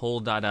games like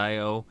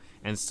Hole.io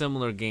and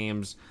similar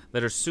games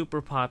that are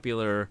super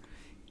popular,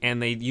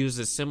 and they use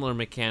a similar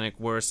mechanic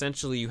where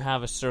essentially you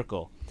have a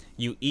circle.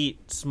 You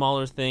eat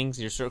smaller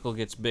things, your circle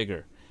gets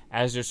bigger.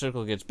 As your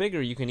circle gets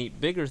bigger, you can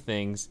eat bigger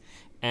things,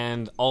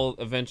 and all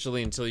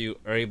eventually until you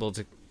are able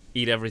to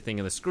eat everything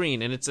in the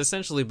screen. And it's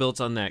essentially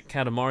built on that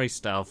Katamari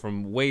style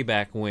from way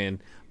back when,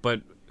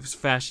 but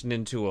fashioned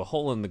into a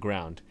hole in the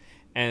ground.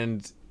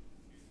 And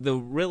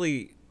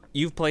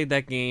you've played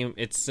that game,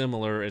 it's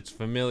similar, it's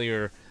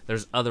familiar,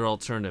 there's other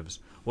alternatives.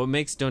 What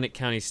makes Donut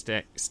County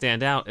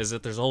stand out is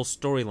that there's a whole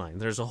storyline.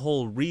 There's a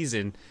whole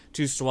reason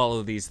to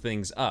swallow these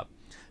things up.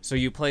 So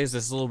you play as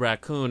this little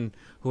raccoon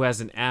who has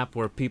an app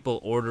where people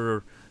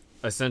order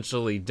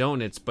essentially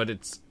donuts, but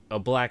it's a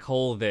black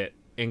hole that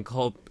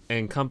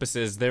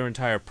encompasses their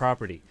entire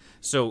property.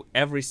 So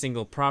every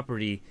single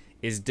property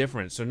is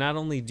different. So not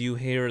only do you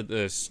hear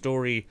the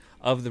story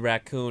of the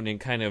raccoon and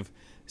kind of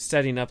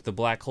setting up the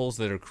black holes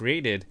that are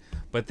created,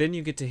 but then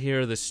you get to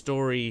hear the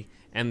story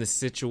and the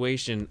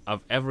situation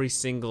of every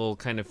single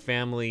kind of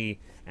family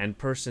and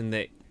person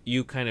that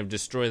you kind of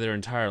destroy their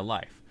entire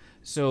life.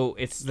 So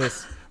it's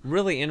this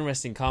really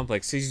interesting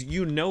complex, because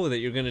you know that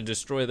you're going to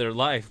destroy their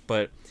life,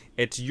 but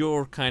it's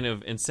your kind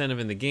of incentive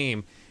in the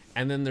game.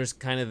 And then there's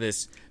kind of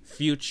this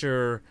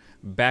future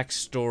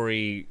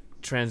backstory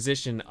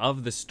transition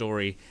of the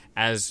story,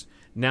 as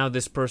now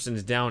this person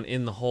is down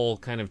in the hole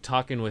kind of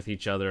talking with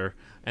each other,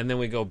 and then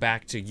we go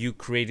back to you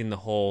creating the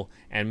hole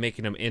and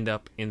making them end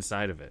up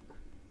inside of it.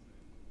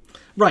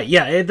 Right,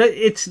 yeah,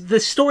 it's the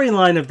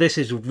storyline of this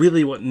is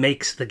really what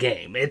makes the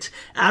game. It's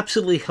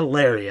absolutely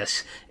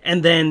hilarious.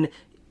 And then,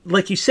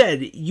 like you said,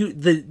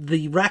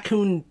 the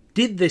raccoon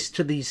did this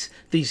to these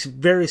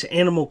various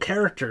animal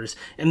characters,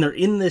 and they're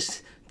in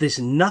this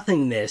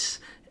nothingness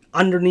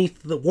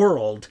underneath the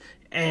world,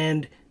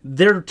 and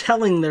they're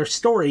telling their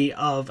story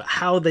of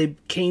how they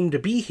came to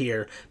be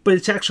here, but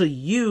it's actually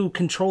you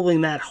controlling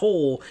that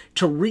hole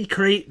to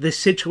recreate this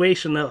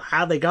situation of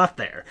how they got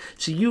there.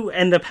 So you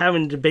end up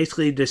having to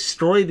basically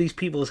destroy these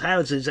people's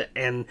houses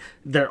and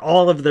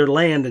all of their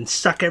land and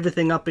suck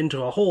everything up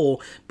into a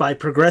hole by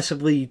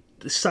progressively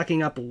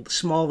sucking up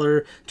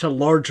smaller to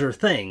larger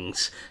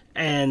things.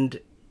 And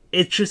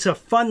it's just a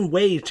fun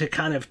way to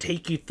kind of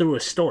take you through a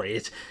story.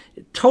 It's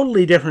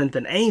totally different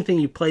than anything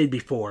you played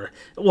before.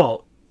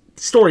 Well,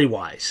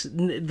 story-wise,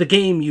 the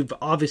game, you've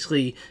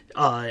obviously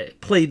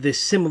played this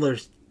similar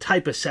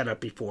type of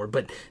setup before,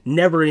 but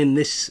never in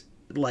this,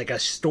 like, a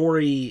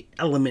story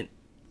element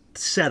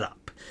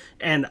setup.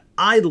 And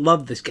I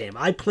love this game.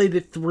 I played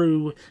it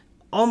through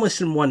almost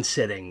in one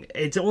sitting.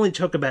 It only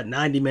took about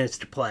 90 minutes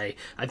to play.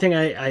 I think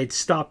I'd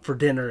stopped for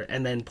dinner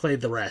and then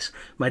played the rest.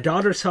 My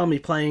daughter saw me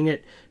playing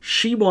it.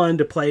 She wanted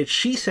to play it.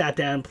 She sat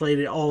down and played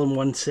it all in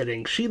one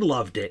sitting. She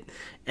loved it.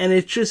 And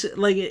it's just,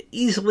 like,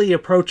 easily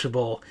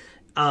approachable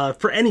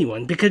for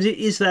anyone, because it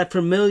is that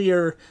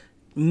familiar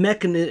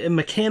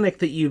mechanic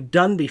that you've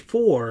done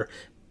before,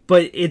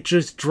 but it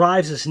just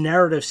drives this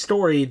narrative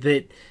story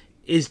that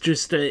is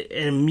just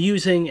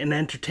amusing and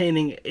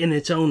entertaining in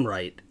its own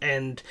right.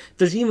 And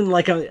there's even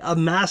like a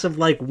massive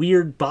like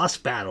weird boss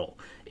battle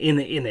in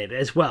it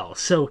as well.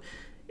 So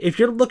if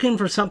you're looking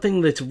for something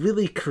that's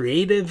really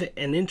creative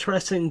and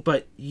interesting,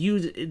 but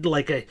use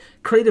like a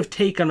creative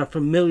take on a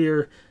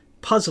familiar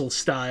puzzle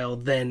style,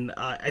 then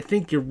I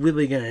think you're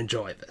really going to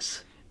enjoy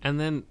this. And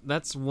then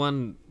that's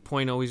one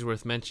point always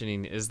worth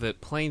mentioning, is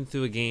that playing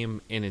through a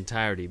game in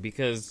entirety,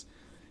 because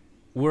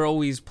we're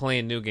always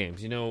playing new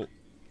games. You know,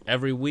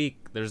 every week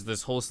there's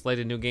this whole slate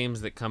of new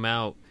games that come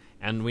out,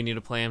 and we need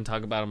to play them,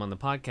 talk about them on the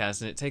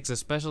podcast, and it takes a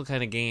special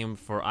kind of game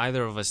for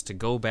either of us to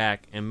go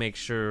back and make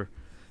sure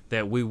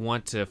that we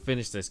want to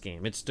finish this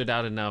game. It stood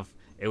out enough,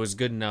 it was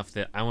good enough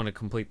that I want to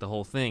complete the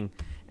whole thing,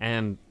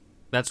 and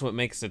that's what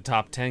makes a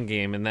top 10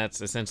 game, and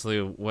that's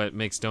essentially what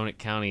makes Donut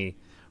County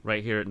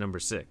right here at number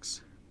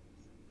 6.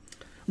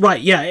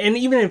 Right, yeah, and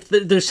even if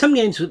there's some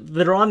games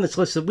that are on this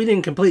list that we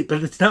didn't complete,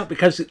 but it's not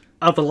because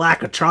of a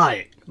lack of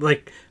trying.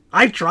 Like,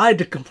 I tried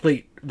to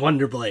complete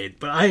Wonder Blade,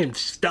 but I am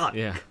stuck.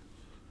 Yeah.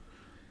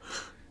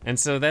 And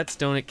so that's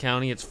Donut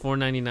County. It's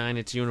 $4.99.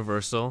 It's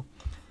Universal.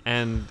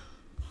 And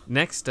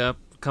next up,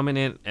 coming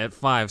in at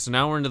 5, so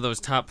now we're into those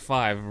top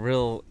 5,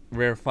 real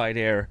rarefied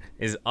air,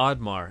 is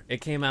Oddmar.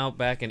 It came out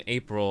back in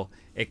April.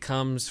 It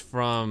comes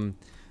from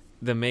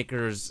the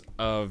makers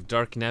of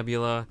Dark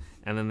Nebula,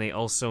 and then they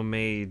also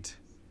made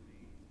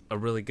a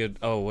really good,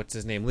 what's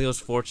his name? Leo's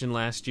Fortune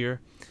last year,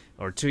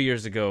 or 2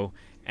 years ago,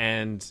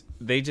 and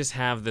they just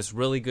have this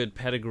really good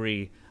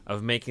pedigree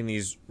of making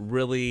these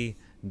really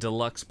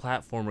deluxe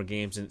platformer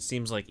games, and it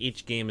seems like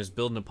each game is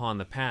building upon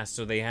the past,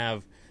 so they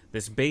have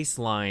this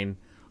baseline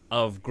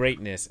of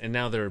greatness, and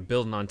now they're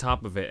building on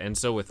top of it. And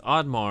so with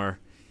Oddmar,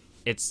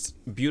 it's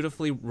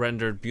beautifully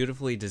rendered,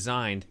 beautifully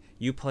designed.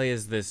 You play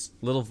as this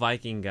little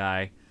Viking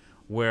guy,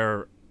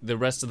 where the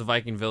rest of the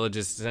Viking village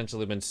has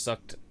essentially been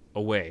sucked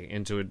away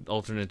into an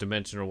alternate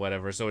dimension or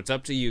whatever. So it's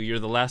up to you. You're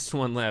the last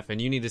one left,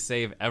 and you need to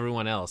save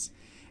everyone else.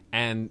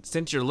 And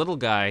since you're a little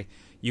guy,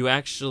 you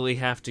actually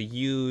have to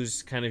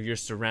use kind of your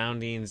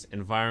surroundings,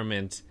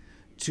 environment,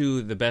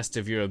 to the best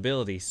of your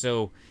ability.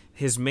 So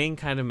his main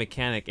kind of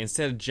mechanic,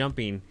 instead of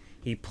jumping,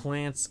 he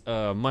plants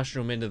a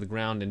mushroom into the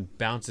ground and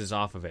bounces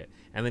off of it.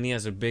 And then he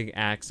has a big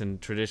axe in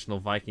traditional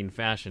Viking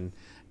fashion.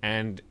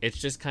 And it's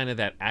just kind of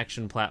that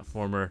action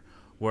platformer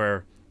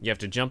where you have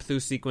to jump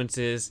through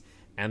sequences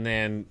and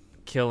then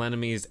kill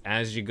enemies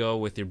as you go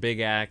with your big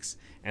axe.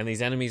 And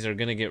these enemies are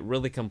going to get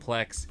really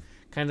complex.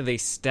 Kind of they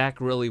stack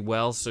really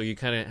well, so you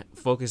kind of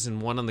focus in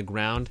one on the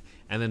ground,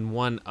 and then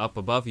one up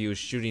above you is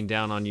shooting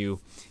down on you.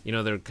 You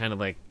know, they're kind of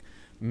like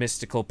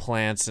mystical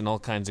plants and all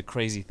kinds of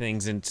crazy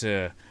things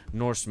into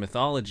Norse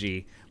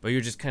mythology, but you're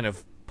just kind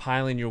of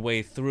piling your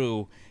way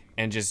through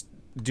and just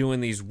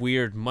doing these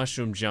weird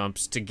mushroom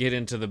jumps to get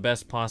into the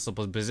best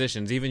possible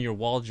positions. Even your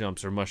wall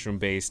jumps are mushroom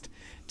based,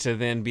 to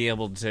then be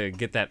able to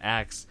get that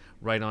axe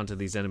right onto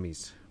these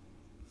enemies.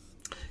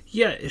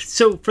 Yeah,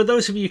 so for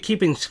those of you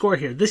keeping score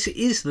here, this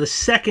is the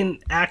second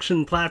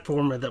action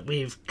platformer that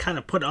we've kind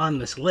of put on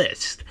this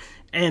list.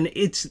 And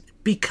it's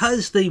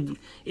because it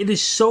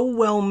is so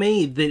well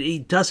made that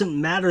it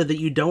doesn't matter that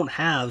you don't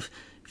have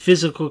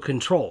physical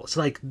controls.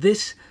 Like,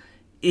 this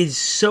is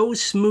so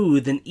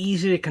smooth and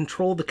easy to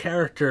control the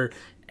character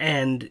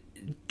and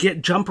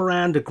jump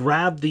around to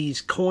grab these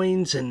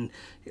coins and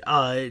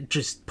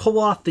just pull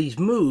off these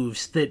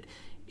moves, that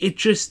it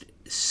just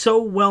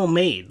so well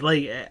made.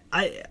 Like,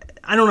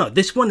 I don't know,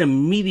 this one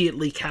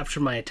immediately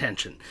captured my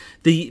attention.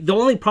 The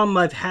only problem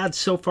I've had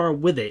so far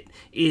with it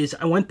is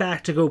I went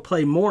back to go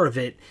play more of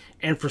it,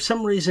 and for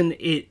some reason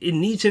it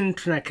needs an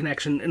internet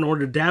connection in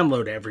order to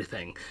download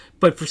everything.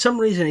 But for some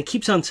reason it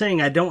keeps on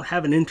saying I don't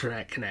have an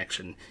internet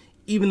connection,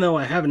 even though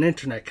I have an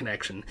internet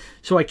connection.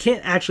 So I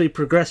can't actually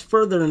progress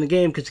further in the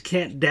game because I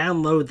can't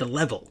download the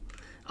level.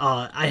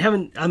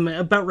 I'm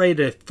about ready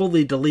to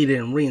fully delete it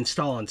and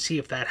reinstall and see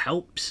if that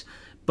helps.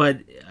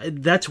 But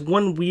that's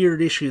one weird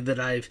issue that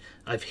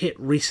I've hit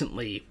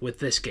recently with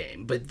this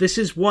game. But this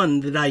is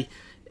one that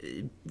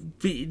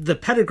the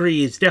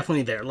pedigree is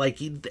definitely there. Like,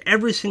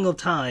 every single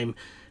time,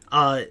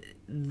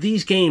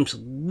 these games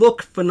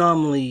look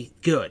phenomenally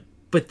good,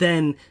 but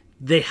then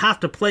they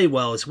have to play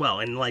well as well.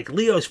 And like,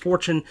 Leo's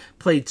Fortune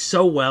played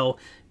so well.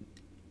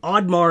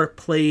 Oddmar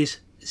plays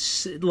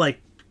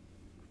like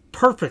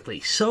perfectly,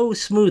 so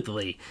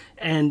smoothly,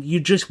 and you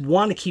just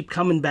want to keep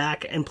coming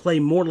back and play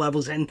more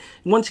levels. And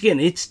once again,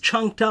 it's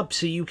chunked up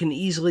so you can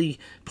easily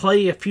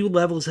play a few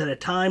levels at a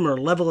time or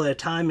a level at a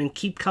time and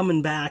keep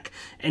coming back.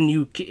 And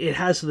it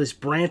has this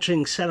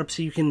branching setup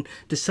so you can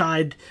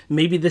decide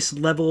maybe this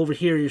level over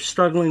here you're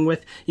struggling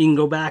with, you can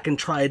go back and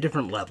try a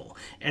different level.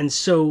 And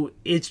so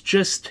it's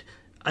just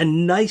a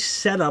nice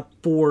setup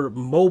for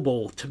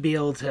mobile to be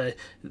able to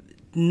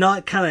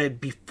not kind of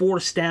be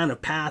forced down a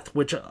path,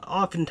 which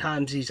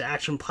oftentimes these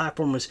action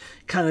platformers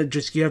kind of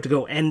just, you have to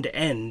go end to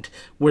end,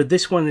 where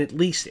this one, at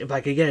least if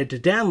I could get it to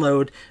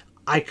download,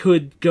 I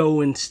could go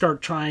and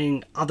start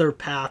trying other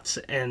paths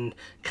and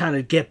kind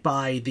of get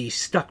by these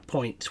stuck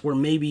points where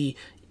maybe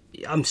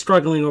I'm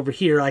struggling over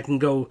here, I can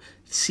go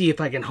see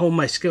if I can hone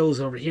my skills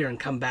over here and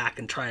come back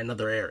and try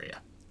another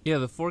area. Yeah,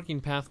 the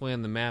forking pathway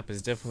on the map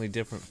is definitely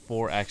different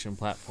for action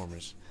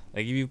platformers.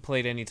 Like, if you've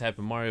played any type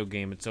of Mario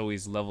game, it's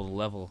always level to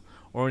level,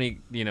 or any,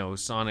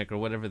 Sonic or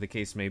whatever the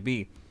case may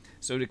be.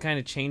 So to kind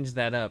of change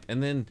that up,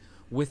 and then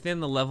within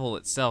the level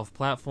itself,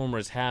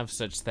 platformers have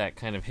such that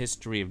kind of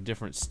history of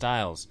different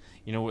styles.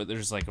 Where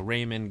there's like a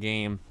Rayman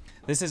game.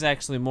 This is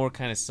actually more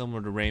kind of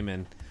similar to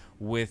Rayman,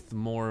 with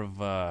more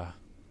of a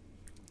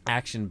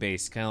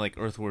action-based, kind of like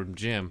Earthworm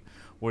Jim,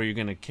 where you're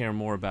going to care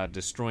more about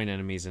destroying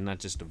enemies and not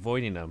just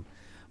avoiding them.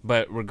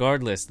 But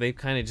regardless, they've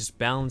kind of just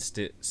balanced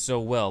it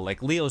so well.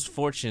 Like, Leo's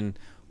Fortune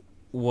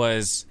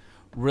was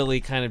really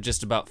kind of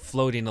just about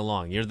floating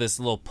along. You're this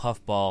little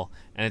puffball,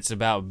 and it's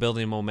about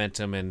building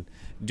momentum and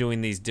doing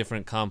these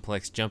different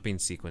complex jumping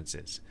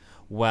sequences.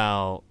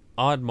 While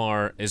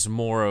Oddmar is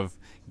more of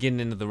getting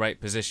into the right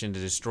position to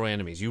destroy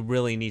enemies. You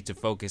really need to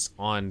focus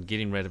on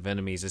getting rid of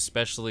enemies,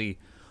 especially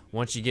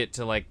once you get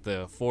to like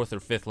the 4th or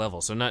 5th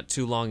level. So not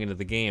too long into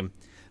the game,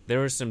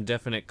 there are some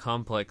definite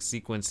complex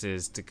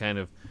sequences to kind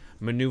of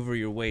maneuver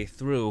your way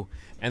through,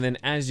 and then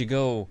as you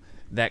go,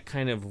 that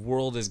kind of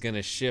world is going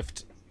to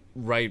shift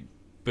right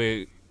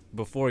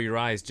before your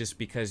eyes, just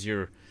because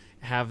you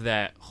have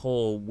that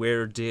whole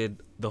where did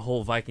the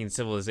whole Viking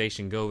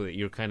civilization go that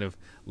you're kind of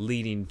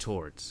leading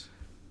towards.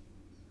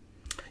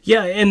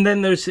 Yeah, and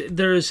then there's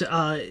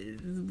I've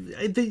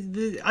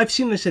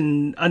seen this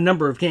in a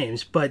number of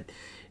games, but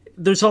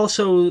there's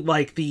also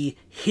like the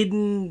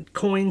hidden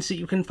coins that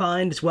you can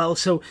find as well.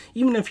 So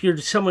even if you're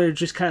someone who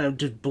just kind of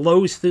just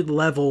blows through the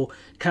level,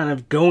 kind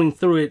of going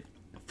through it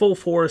full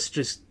force,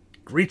 just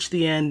reach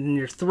the end and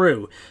you're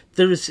through,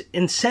 there's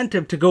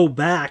incentive to go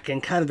back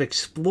and kind of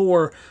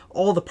explore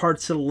all the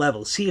parts of the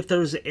level. See if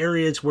there's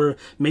areas where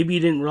maybe you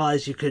didn't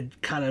realize you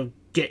could kind of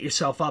get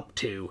yourself up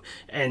to,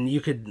 and you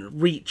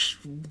could reach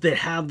that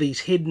have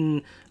these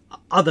hidden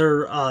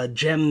other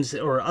gems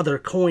or other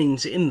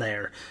coins in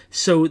there.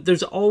 So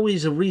there's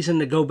always a reason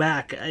to go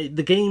back.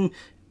 The game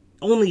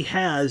only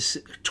has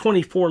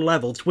 24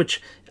 levels,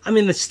 which, I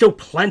mean, it's still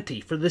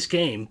plenty for this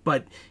game,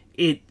 but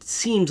it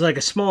seems like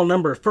a small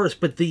number at first,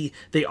 but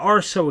they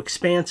are so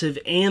expansive,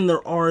 and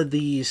there are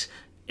these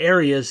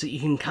areas that you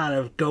can kind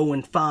of go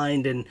and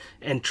find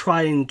and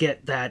try and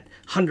get that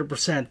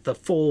 100%, the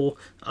full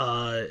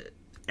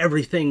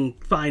everything,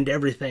 find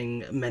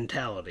everything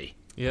mentality.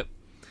 Yep.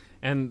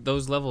 And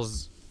those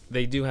levels,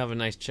 they do have a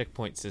nice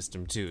checkpoint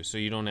system too, so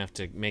you don't have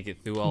to make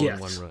it through all in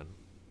one run.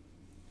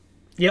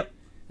 Yep.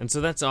 And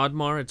so that's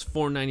Oddmar. It's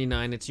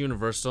 $4.99. It's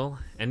universal.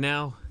 And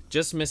now,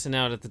 just missing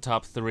out at the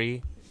top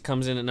 3,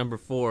 comes in at number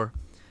 4,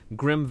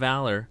 Grim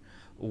Valor,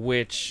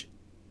 which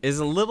is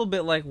a little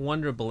bit like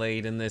Wonder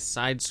Blade in this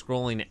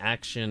side-scrolling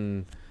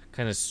action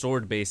kind of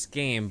sword-based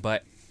game,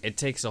 but it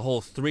takes a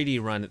whole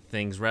 3D run at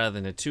things rather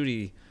than a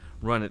 2D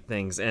run at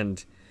things.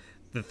 And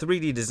the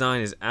 3D design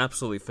is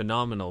absolutely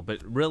phenomenal,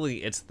 but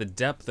really it's the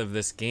depth of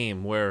this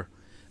game where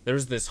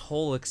there's this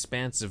whole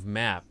expansive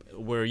map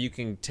where you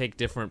can take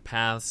different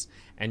paths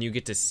and you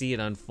get to see it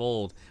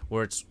unfold,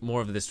 where it's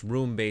more of this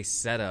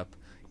room-based setup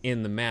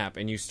in the map,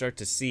 and you start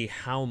to see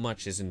how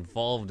much is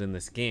involved in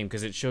this game,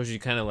 because it shows you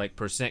kind of like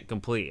percent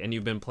complete, and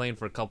you've been playing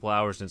for a couple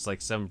hours and it's like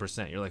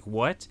 7%. You're like,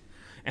 what?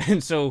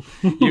 And so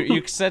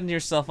you're setting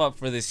yourself up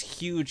for this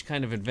huge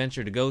kind of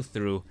adventure to go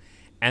through,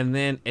 and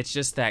then it's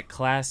just that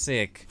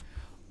classic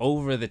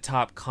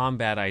over-the-top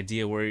combat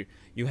idea where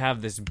you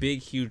have this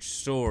big, huge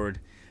sword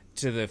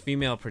to the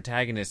female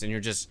protagonist, and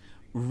you're just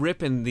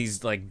ripping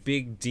these like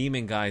big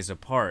demon guys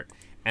apart.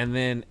 And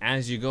then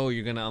as you go,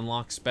 you're going to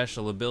unlock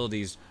special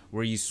abilities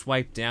where you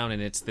swipe down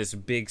and it's this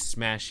big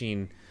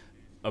smashing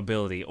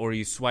ability, or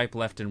you swipe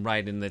left and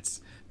right and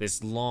it's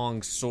this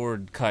long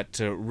sword cut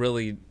to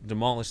really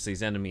demolish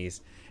these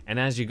enemies. And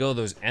as you go,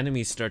 those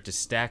enemies start to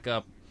stack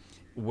up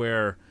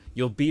where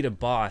you'll beat a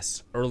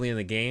boss early in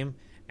the game,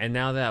 and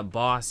now that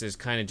boss is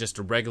kind of just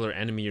a regular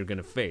enemy you're going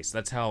to face.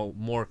 That's how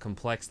more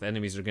complex the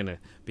enemies are going to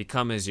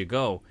become as you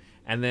go.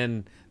 And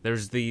then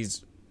there's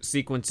these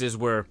sequences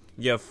where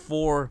you have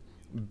 4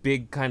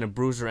 big kind of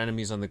bruiser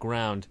enemies on the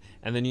ground,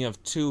 and then you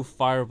have 2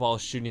 fireball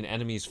shooting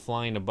enemies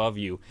flying above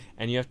you,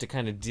 and you have to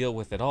kind of deal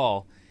with it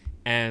all.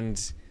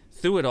 And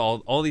through it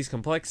all these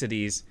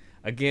complexities,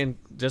 again,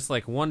 just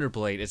like Wonder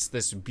Blade, it's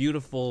this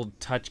beautiful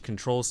touch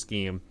control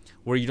scheme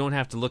where you don't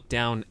have to look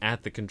down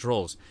at the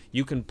controls.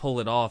 You can pull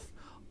it off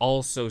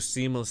all so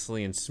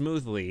seamlessly and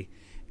smoothly,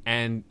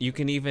 and you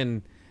can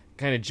even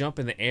kind of jump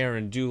in the air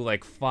and do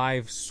like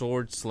 5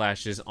 sword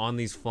slashes on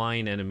these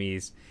flying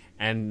enemies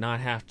and not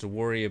have to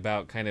worry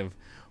about kind of,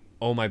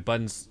 oh, my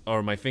buttons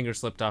or my finger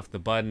slipped off the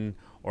button,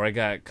 or I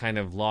got kind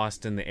of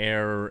lost in the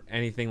air, or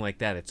anything like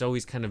that. It's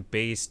always kind of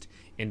based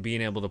in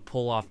being able to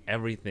pull off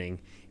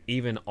everything,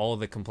 even all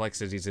the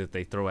complexities that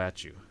they throw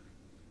at you.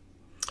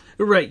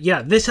 Right,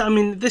 yeah. This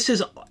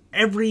is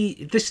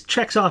this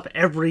checks off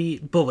every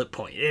bullet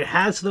point. It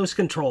has those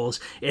controls.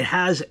 It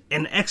has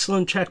an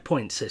excellent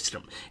checkpoint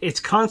system. It's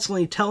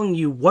constantly telling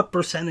you what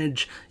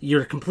percentage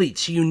you're complete,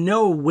 so you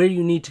know where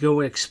you need to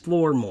go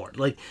explore more.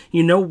 Like,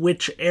 you know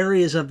which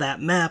areas of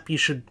that map you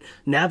should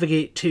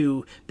navigate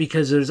to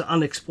because there's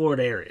unexplored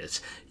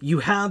areas. You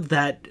have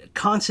that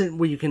constant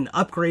where you can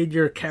upgrade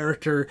your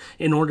character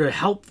in order to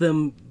help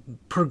them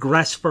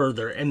progress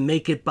further and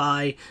make it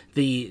by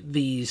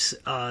these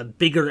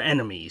bigger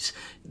enemies.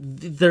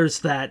 There's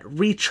that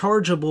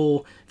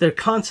rechargeable, they're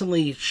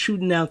constantly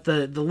shooting out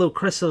the little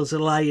crystals that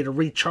allow you to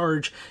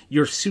recharge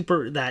your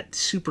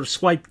super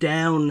swipe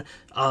down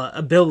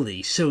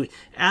ability. So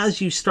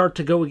as you start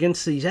to go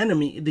against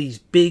these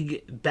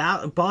big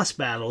boss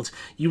battles,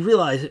 you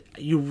realize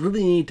you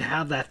really need to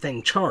have that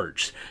thing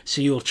charged.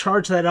 So you'll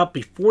charge that up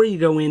before you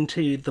go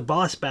into the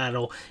boss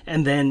battle,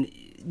 and then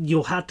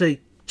you'll have to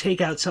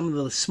take out some of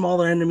the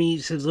smaller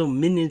enemies as little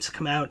minions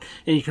come out,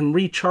 and you can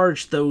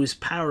recharge those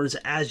powers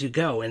as you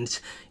go. And it's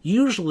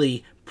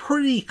usually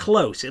pretty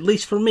close, at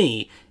least for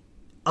me,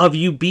 of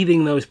you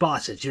beating those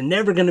bosses. You're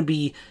never going to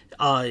be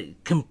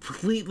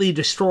completely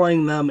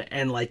destroying them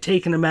and like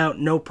taking them out,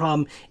 no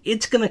problem.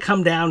 It's going to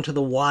come down to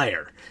the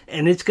wire,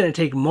 and it's going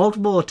to take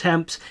multiple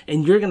attempts,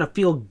 and you're going to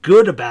feel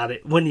good about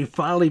it when you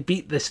finally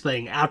beat this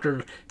thing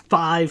after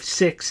 5,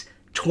 6,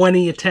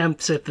 20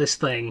 attempts at this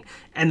thing,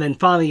 and then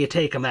finally you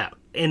take them out.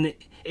 And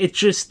it's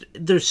just,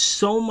 there's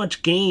so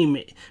much game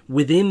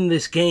within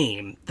this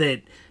game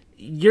that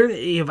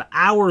you have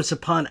hours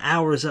upon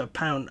hours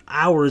upon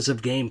hours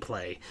of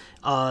gameplay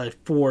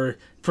for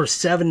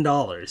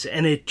 $7,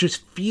 and it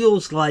just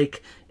feels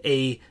like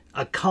a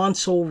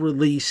console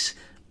release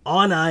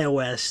on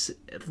iOS.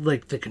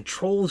 Like, the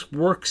controls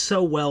work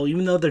so well,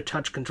 even though they're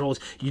touch controls.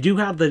 You do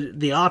have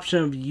the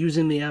option of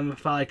using the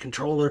MFI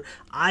controller.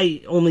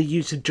 I only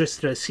used it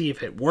just to see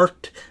if it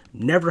worked.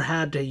 Never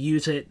had to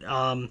use it.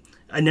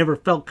 I never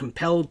felt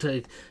compelled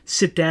to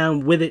sit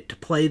down with it to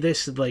play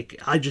this. Like,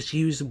 I just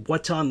use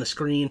what's on the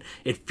screen.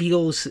 It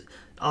feels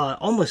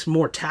almost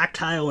more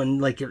tactile, and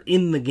like you're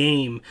in the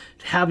game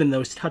having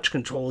those touch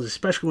controls,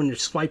 especially when you're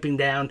swiping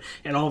down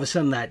and all of a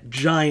sudden that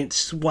giant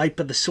swipe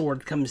of the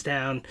sword comes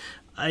down.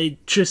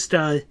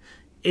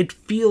 It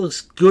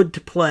feels good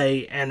to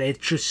play, and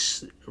it's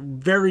just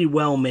very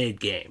well made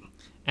game.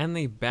 And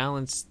they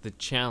balance the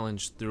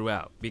challenge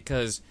throughout,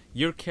 because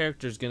your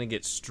character is going to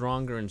get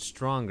stronger and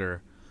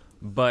stronger,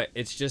 but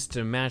it's just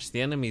to match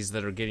the enemies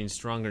that are getting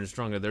stronger and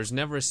stronger. There's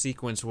never a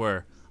sequence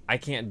where, I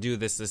can't do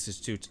this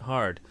is too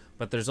hard.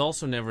 But there's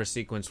also never a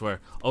sequence where,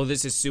 oh,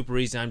 this is super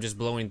easy, I'm just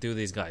blowing through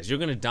these guys. You're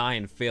going to die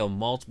and fail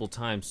multiple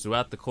times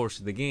throughout the course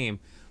of the game,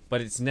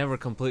 but it's never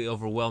completely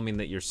overwhelming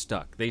that you're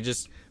stuck. They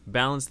just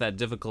balance that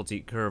difficulty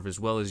curve as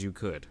well as you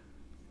could.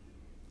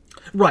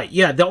 Right,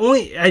 yeah.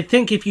 I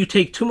think if you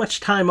take too much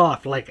time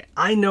off, like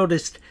I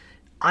noticed,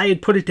 I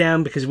had put it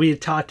down because we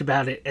had talked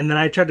about it, and then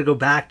I tried to go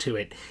back to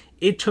it.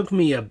 It took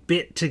me a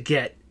bit to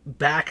get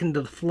back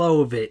into the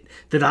flow of it,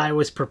 that I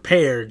was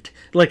prepared.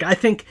 Like, I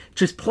think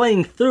just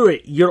playing through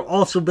it, you're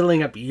also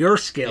building up your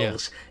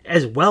skills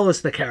as well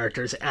as the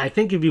characters. And I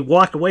think if you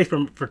walk away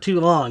from it for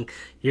too long,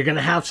 you're going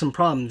to have some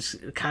problems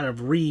kind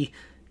of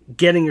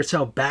getting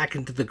yourself back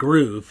into the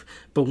groove.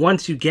 But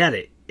once you get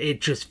it, it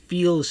just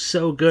feels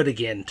so good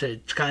again to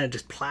kind of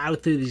just plow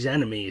through these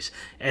enemies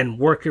and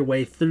work your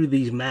way through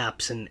these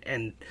maps,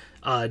 and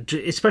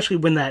especially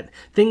when that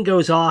thing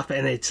goes off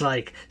and it's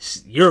like,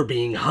 you're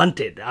being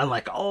hunted. I'm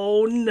like,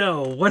 oh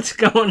no, what's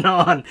going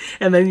on?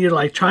 And then you're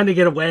like trying to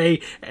get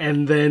away,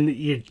 and then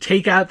you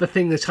take out the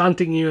thing that's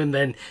hunting you, and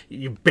then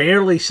you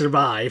barely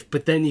survive,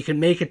 but then you can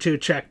make it to a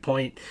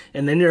checkpoint,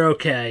 and then you're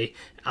okay.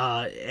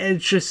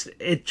 And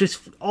it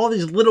just all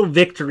these little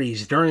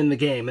victories during the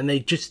game, and they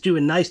just do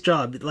a nice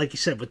job, like you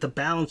said, with the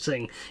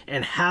balancing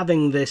and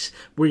having this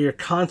where you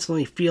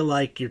constantly feel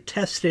like you're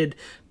tested,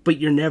 but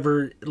you're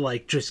never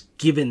like just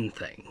given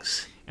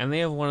things. And they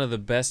have one of the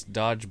best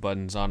dodge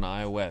buttons on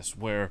iOS,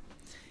 where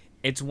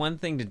it's one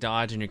thing to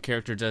dodge and your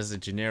character does a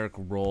generic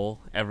roll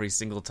every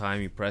single time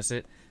you press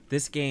it.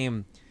 This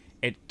game,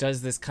 it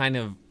does this kind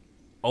of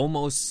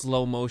almost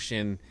slow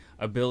motion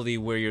ability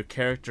where your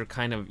character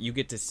you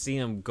get to see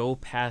him go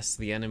past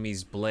the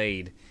enemy's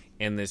blade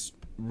in this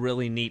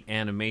really neat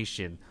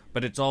animation,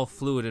 but it's all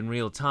fluid in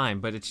real time.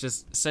 But it's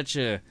just such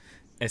a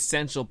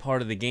essential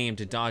part of the game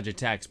to dodge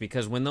attacks,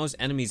 because when those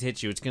enemies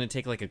hit you, it's going to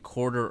take like a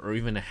quarter or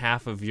even a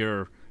half of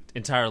your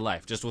entire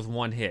life just with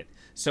one hit.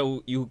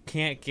 So you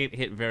can't get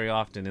hit very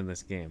often in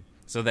this game.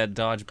 So that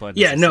dodge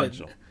button is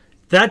essential.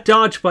 That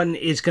dodge button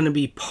is going to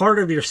be part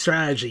of your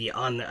strategy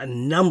on a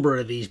number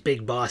of these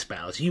big boss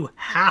battles. You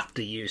have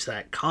to use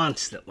that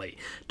constantly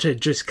to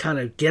just kind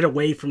of get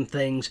away from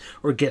things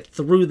or get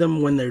through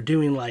them when they're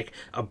doing like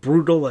a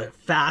brutal,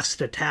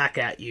 fast attack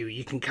at you.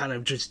 You can kind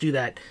of just do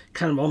that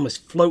kind of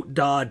almost float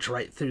dodge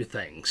right through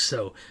things.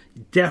 So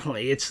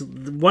definitely, it's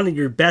one of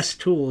your best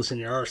tools in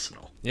your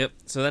arsenal. Yep,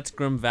 so that's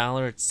Grim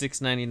Valor. It's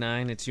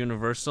 $6.99. It's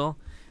universal.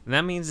 And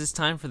that means it's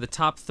time for the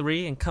top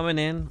 3, and coming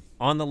in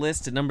on the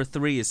list at number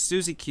 3 is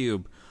Suzy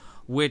Cube,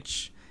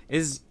 which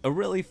is a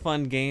really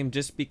fun game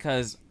just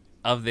because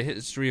of the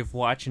history of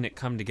watching it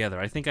come together.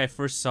 I think I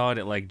first saw it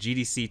at like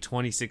GDC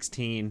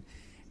 2016,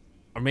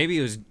 or maybe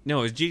it was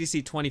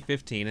GDC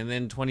 2015, and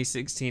then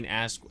 2016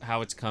 asked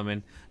how it's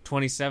coming,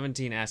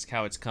 2017 asked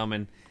how it's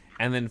coming,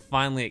 and then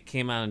finally it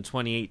came out in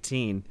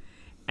 2018.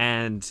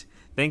 And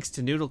thanks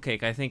to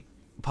Noodlecake, I think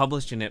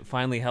publishing it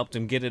finally helped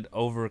him get it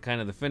over kind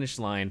of the finish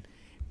line.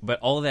 But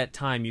all that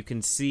time, you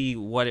can see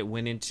what it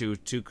went into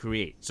to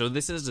create. So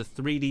this is a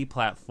 3D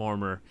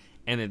platformer,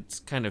 and it's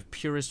kind of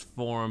purest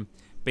form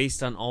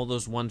based on all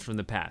those ones from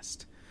the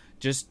past.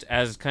 Just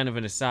as kind of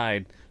an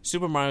aside,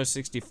 Super Mario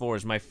 64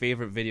 is my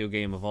favorite video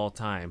game of all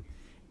time.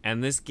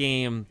 And this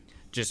game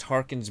just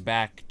harkens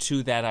back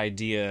to that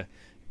idea,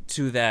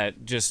 to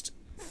that just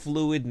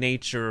fluid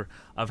nature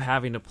of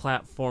having a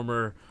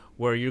platformer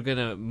where you're going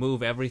to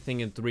move everything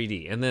in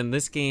 3D. And then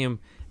this game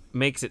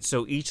makes it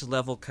so each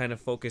level kind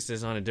of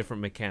focuses on a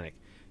different mechanic.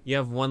 You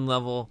have one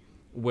level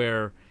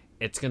where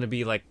it's going to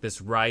be like this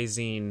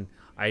rising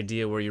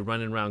idea where you're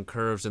running around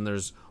curves and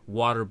there's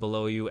water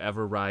below you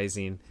ever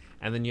rising.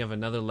 And then you have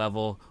another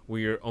level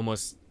where you're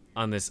almost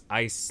on this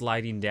ice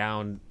sliding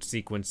down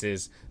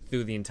sequences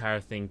through the entire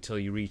thing till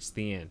you reach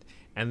the end.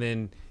 And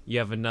then you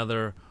have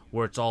another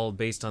where it's all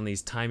based on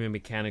these timing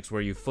mechanics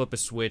where you flip a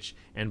switch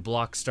and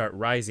blocks start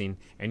rising,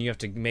 and you have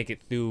to make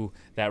it through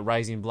that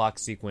rising block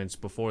sequence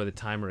before the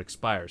timer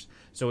expires.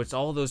 So it's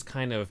all those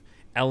kind of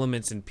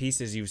elements and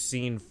pieces you've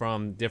seen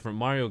from different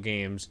Mario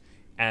games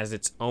as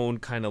its own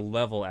kind of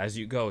level as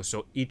you go.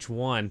 So each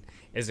one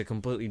is a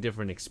completely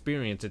different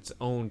experience, its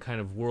own kind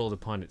of world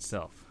upon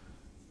itself.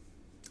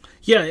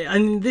 Yeah, I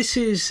mean, this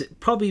is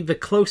probably the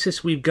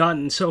closest we've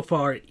gotten so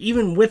far,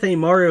 even with a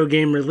Mario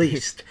game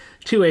released,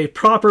 to a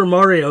proper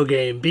Mario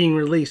game being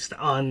released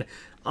on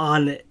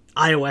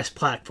iOS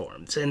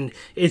platforms. And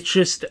it's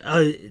just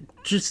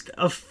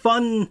a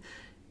fun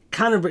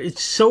kind of,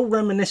 it's so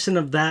reminiscent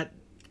of that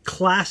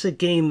classic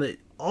game that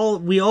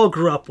we all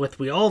grew up with,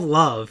 we all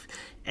love,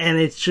 and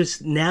it's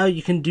just now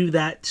you can do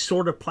that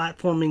sort of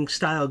platforming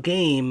style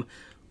game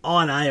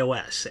on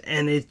iOS,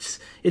 and it's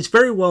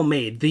very well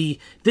made.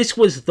 This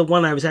was the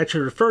one I was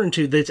actually referring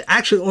to that's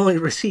actually only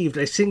received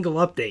a single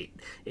update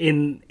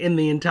in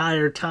the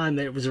entire time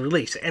that it was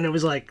released, and it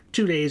was like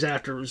 2 days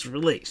after it was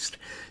released.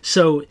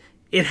 So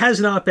it has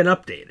not been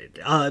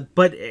updated,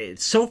 but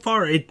so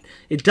far it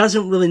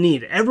doesn't really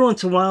need. Every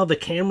once in a while the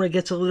camera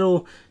gets a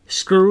little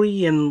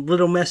screwy and a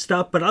little messed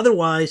up, but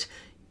otherwise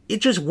it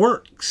just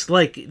works.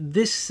 Like,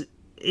 this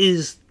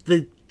is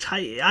the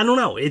type, I don't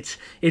know, it's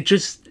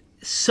just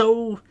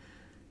so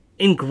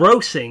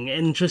engrossing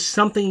and just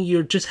something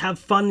you just have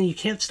fun and you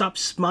can't stop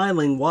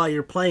smiling while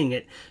you're playing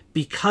it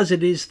because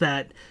it is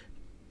that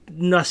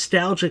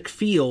nostalgic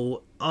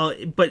feel,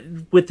 but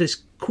with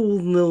this cool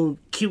little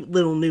cute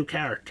little new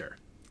character.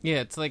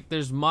 Yeah, it's like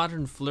there's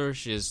modern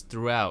flourishes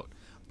throughout,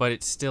 but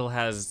it still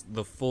has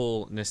the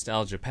full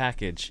nostalgia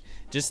package.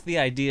 Just the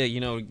idea,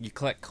 you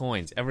collect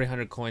coins. Every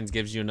 100 coins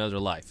gives you another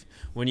life.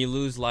 When you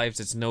lose lives,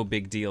 it's no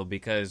big deal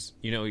because,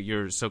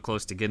 you're so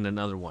close to getting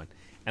another one.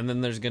 And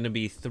then there's going to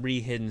be 3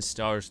 hidden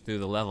stars through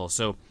the level.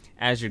 So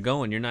as you're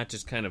going, you're not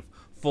just kind of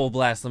full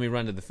blast, let me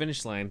run to the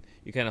finish line.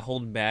 You kind of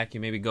hold back. You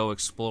maybe go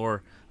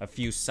explore a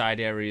few side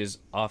areas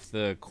off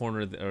the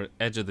corner or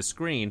edge of the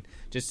screen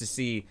just to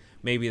see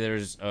maybe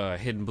there's a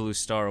hidden blue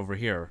star over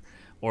here.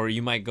 Or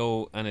you might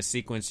go on a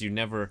sequence you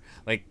never,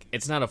 like,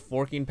 it's not a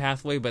forking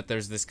pathway, but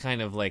there's this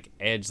kind of, like,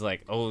 edge,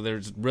 like, oh,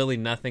 there's really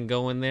nothing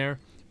going there,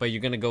 but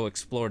you're going to go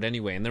explore it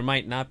anyway. And there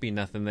might not be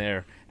nothing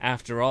there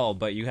after all,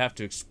 but you have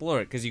to explore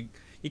it because you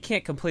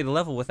can't complete a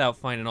level without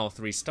finding all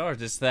 3 stars.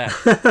 It's that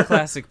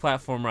classic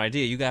platformer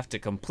idea. You have to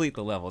complete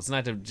the level. It's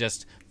not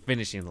just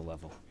finishing the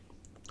level.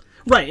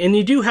 Right, and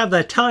you do have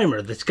that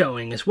timer that's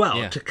going as well,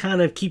 Yeah, to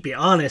kind of keep you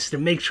honest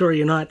and make sure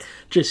you're not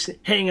just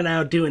hanging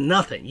out doing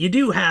nothing. You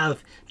do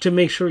have to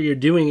make sure you're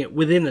doing it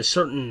within a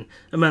certain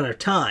amount of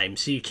time,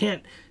 so you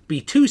can't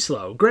be too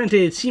slow. Granted,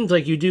 it seems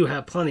like you do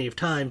have plenty of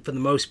time for the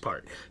most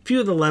part. A few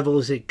of the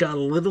levels, it got a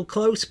little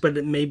close,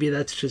 but maybe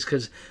that's just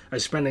because I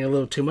was spending a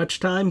little too much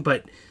time,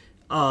 but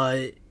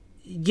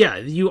yeah,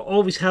 you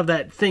always have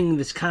that thing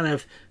that's kind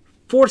of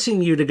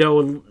forcing you to go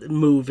and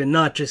move and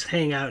not just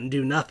hang out and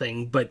do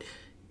nothing, but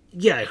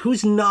yeah,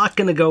 who's not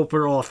going to go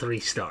for all 3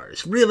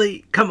 stars?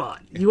 Really? Come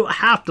on. You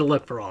have to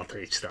look for all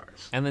 3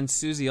 stars. And then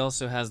Susie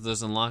also has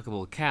those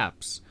unlockable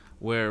caps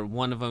where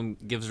one of them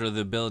gives her the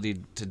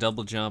ability to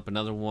double jump,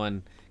 another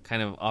one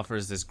kind of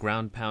offers this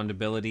ground pound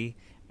ability,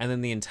 and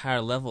then the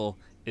entire level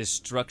is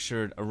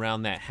structured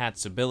around that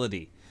hat's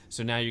ability.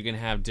 So now you're going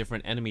to have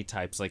different enemy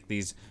types, like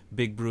these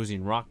big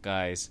bruising rock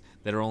guys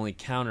that are only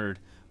countered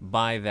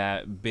by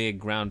that big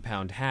ground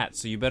pound hat.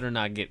 So you better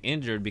not get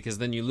injured because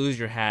then you lose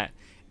your hat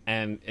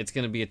and it's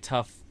going to be a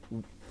tough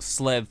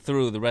sled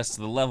through the rest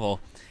of the level,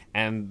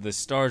 and the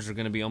stars are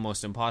going to be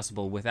almost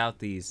impossible without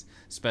these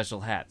special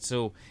hats.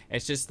 So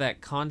it's just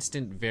that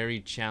constant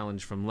varied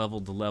challenge from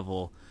level to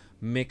level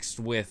mixed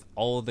with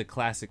all of the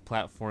classic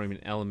platforming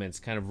elements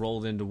kind of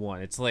rolled into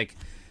one. It's like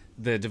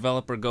the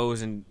developer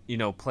goes and,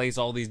 plays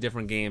all these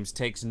different games,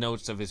 takes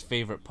notes of his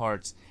favorite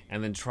parts,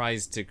 and then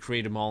tries to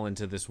create them all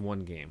into this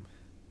one game.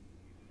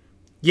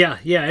 Yeah.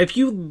 If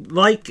you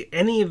like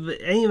any of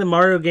the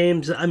Mario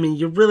games, I mean,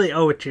 you really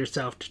owe it to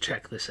yourself to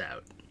check this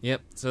out.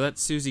 Yep. So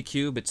that's Suzy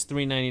Cube. It's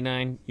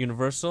 $3.99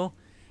 Universal.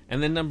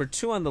 And then number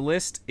 2 on the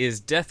list is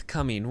Death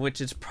Coming, which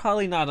is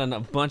probably not on a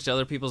bunch of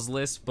other people's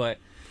lists, but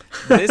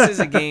this is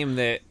a game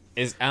that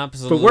is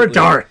absolutely... But we're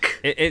dark.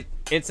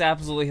 It's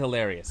absolutely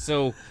hilarious.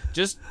 So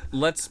just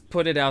let's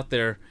put it out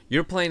there.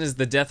 You're playing as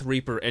the Death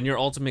Reaper, and your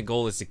ultimate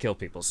goal is to kill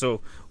people. So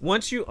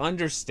once you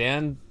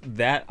understand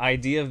that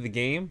idea of the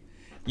game,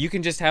 you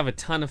can just have a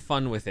ton of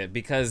fun with it,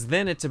 because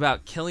then it's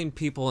about killing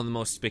people in the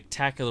most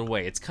spectacular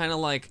way. It's kind of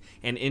like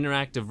an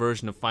interactive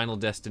version of Final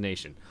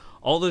Destination.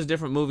 All those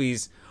different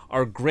movies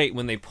are great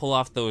when they pull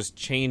off those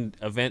chained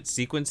event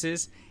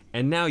sequences,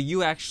 and now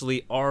you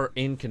actually are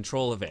in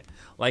control of it.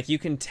 Like, you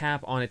can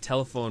tap on a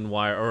telephone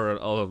wire or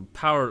a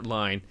power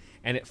line,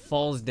 and it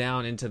falls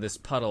down into this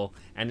puddle,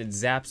 and it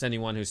zaps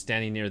anyone who's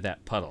standing near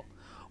that puddle.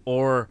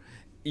 Or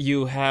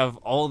you have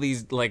all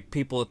these, like,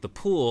 people at the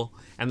pool,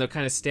 and they're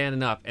kind of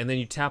standing up, and then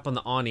you tap on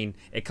the awning,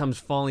 it comes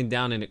falling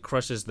down, and it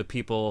crushes the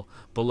people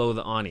below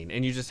the awning.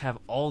 And you just have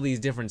all these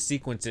different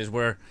sequences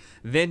where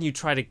then you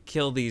try to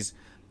kill these,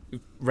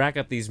 rack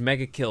up these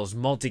mega kills,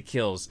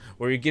 multi-kills,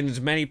 where you get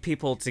as many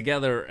people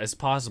together as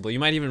possible. You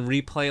might even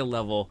replay a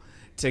level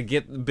to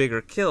get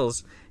bigger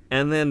kills.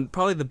 And then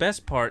probably the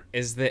best part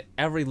is that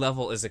every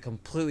level is a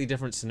completely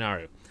different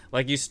scenario.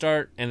 Like, you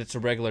start and it's a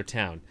regular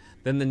town.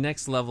 Then the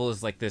next level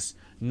is like this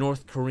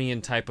North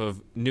Korean type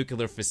of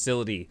nuclear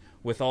facility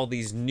with all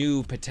these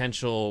new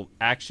potential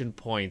action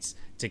points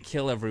to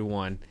kill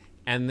everyone.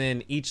 And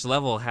then each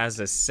level has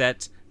a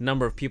set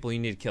number of people you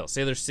need to kill.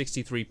 Say there's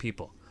 63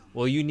 people.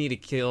 Well, you need to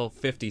kill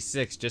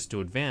 56 just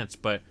to advance,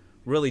 but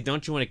really,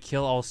 don't you want to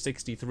kill all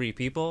 63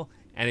 people?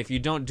 And if you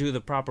don't do the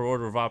proper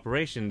order of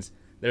operations,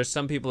 there's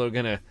some people who are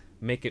going to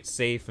make it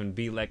safe and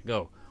be let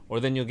go. Or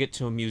then you'll get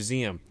to a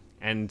museum,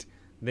 and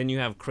then you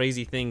have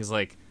crazy things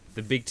like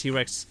the big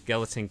T-Rex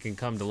skeleton can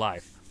come to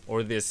life,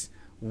 or this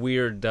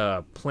weird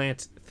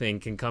plant thing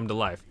can come to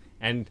life.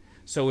 And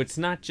so it's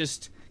not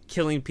just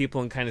killing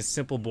people in kind of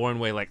simple, boring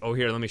way, like, oh,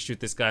 here, let me shoot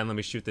this guy, and let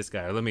me shoot this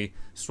guy, or let me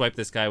swipe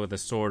this guy with a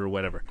sword or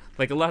whatever.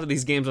 Like, a lot of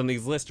these games on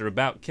these lists are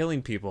about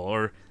killing people,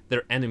 or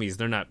they're enemies,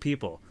 they're not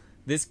people.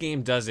 This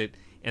game does it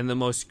in the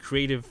most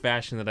creative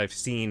fashion that I've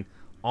seen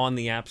on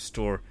the App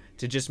Store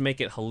to just make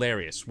it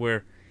hilarious,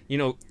 where,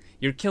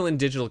 you're killing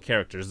digital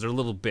characters, they're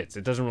little bits,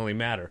 it doesn't really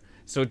matter.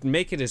 So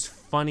make it as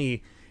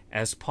funny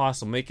as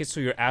possible, make it so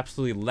you're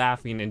absolutely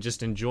laughing and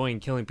just enjoying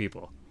killing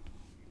people.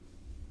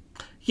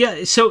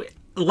 Yeah, so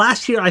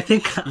last year, I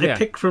think I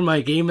picked for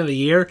my game of the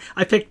year,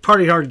 I picked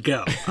Party Hard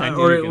Go,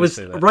 or it was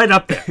right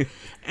up there.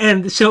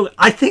 And so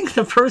I think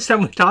the first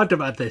time we talked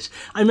about this,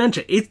 I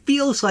mentioned it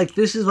feels like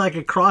this is like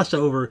a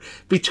crossover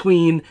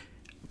between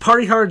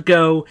Party Hard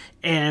Go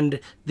and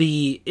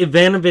the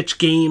Ivanovich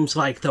games,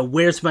 like the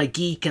Where's My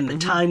Geek and the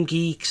Time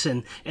Geeks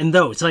and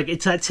those. Like,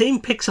 it's that same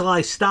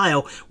pixelized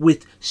style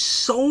with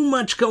so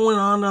much going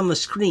on the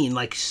screen,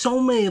 like so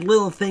many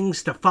little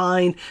things to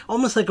find,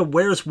 almost like a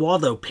Where's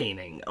Waldo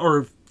painting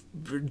or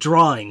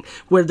drawing,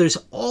 where there's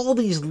all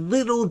these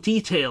little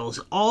details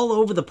all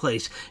over the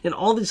place and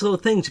all these little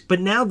things, but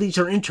now these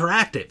are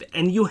interactive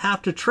and you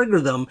have to trigger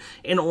them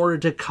in order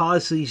to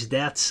cause these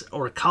deaths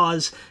or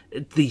cause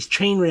these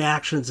chain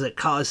reactions that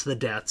cause the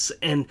deaths.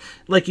 And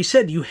like you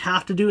said, you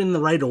have to do it in the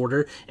right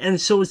order.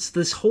 And so it's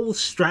this whole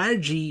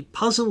strategy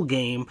puzzle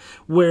game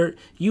where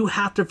you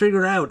have to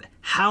figure out,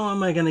 how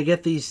am I going to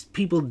get these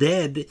people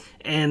dead,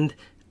 and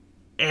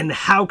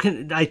how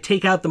can I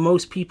take out the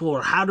most people,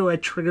 or how do I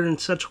trigger in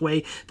such a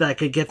way that I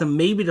could get them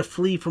maybe to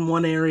flee from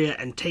one area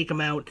and take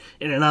them out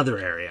in another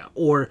area?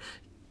 Or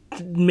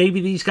maybe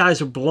these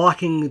guys are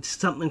blocking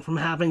something from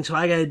happening, so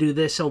I got to do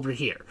this over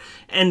here.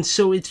 And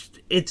so it's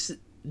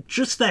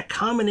just that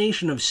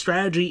combination of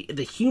strategy,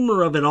 the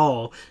humor of it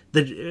all,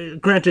 that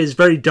granted is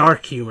very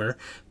dark humor,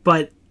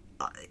 but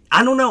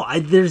I don't know,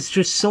 there's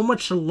just so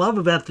much to love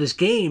about this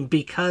game,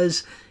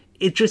 because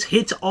it just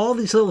hits all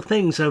these little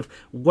things of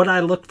what I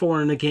look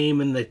for in a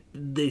game, and it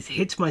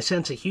hits my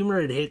sense of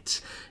humor. It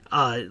hits,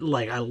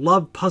 like, I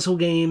love puzzle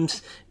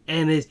games,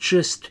 and it's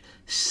just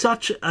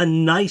such a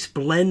nice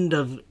blend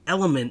of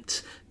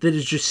elements that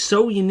is just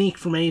so unique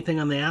from anything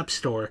on the App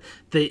Store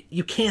that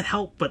you can't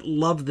help but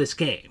love this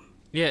game.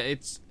 Yeah,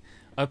 it's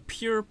a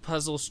pure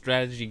puzzle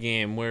strategy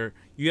game where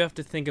you have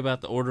to think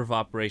about the order of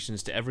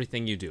operations to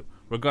everything you do,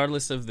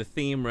 regardless of the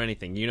theme or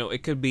anything.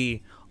 It could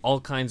be all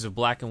kinds of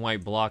black and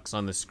white blocks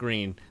on the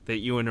screen that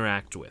you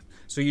interact with.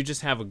 So you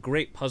just have a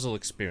great puzzle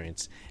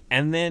experience.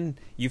 And then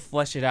you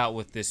flesh it out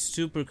with this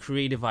super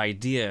creative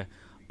idea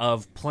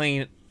of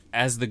playing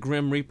as the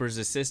Grim Reaper's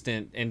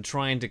assistant and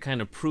trying to kind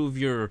of prove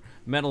your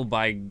mettle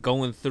by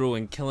going through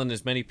and killing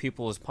as many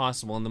people as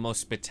possible in the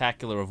most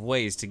spectacular of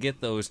ways to get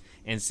those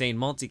insane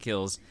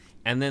multi-kills.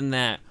 And then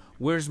that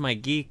Where's My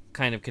Geek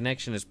kind of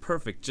connection is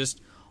perfect.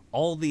 Just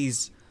all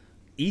these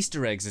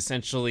Easter eggs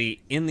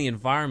essentially in the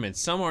environment.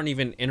 Some aren't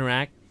even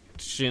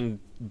action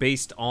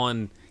based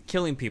on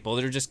killing people.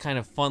 They're just kind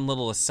of fun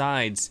little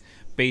asides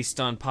based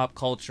on pop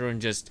culture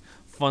and just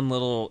fun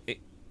little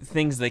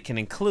things they can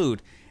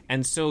include.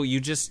 And so you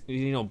just,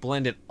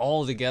 blend it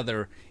all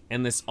together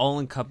in this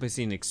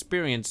all-encompassing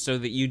experience so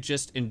that you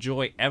just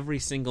enjoy every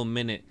single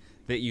minute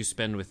that you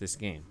spend with this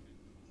game.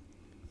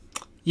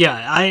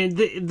 Yeah,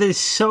 this is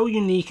so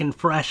unique and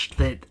fresh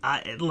that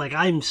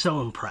I'm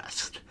so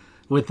impressed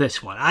with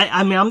this one.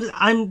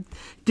 I'm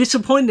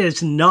disappointed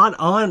it's not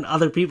on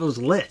other people's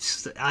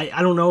lists.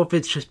 I don't know if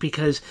it's just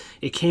because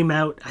it came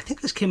out. I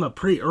think this came out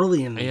pretty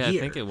early in the year. Yeah, I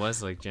think it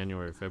was like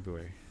January,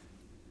 February.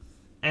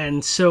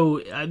 And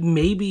so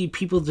maybe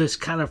people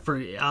just kind of for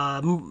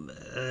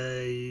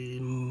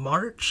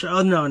March.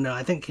 Oh no,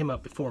 I think it came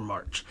out before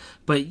March.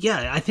 But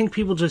yeah, I think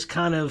people just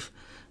kind of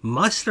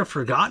must have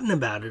forgotten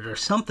about it or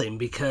something,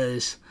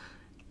 because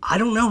I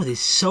don't know. It's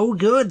so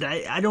good.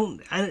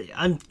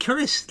 I'm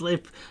curious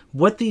if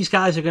what these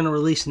guys are going to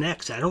release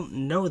next. I don't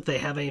know if they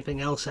have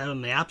anything else out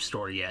in the App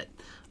Store yet.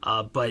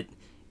 But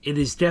it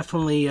is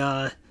definitely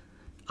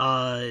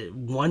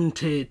one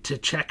to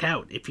check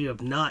out if you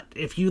have not.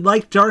 If you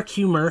like dark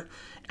humor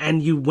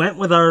and you went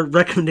with our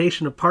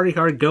recommendation of Party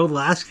Hard Go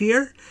last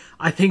year,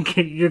 I think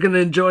you're going to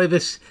enjoy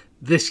this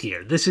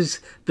year. This is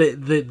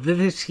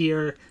this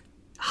year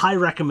high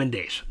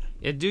recommendation.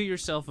 Yeah, do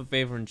yourself a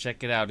favor and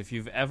check it out. If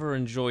you've ever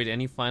enjoyed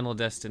any Final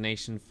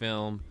Destination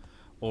film,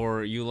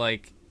 or you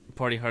like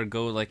Party Hard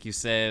Go like you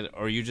said,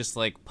 or you just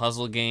like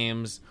puzzle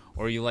games,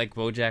 or you like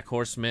BoJack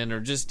Horseman, or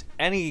just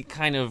any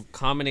kind of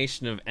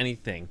combination of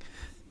anything,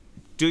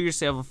 do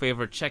yourself a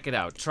favor, check it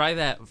out. Try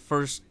that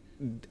first.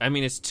 I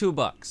mean, it's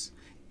 $2.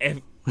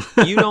 If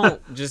you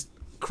don't just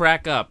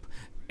crack up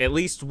at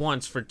least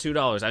once for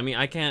 $2, I mean,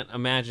 I can't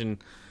imagine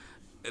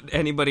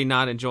anybody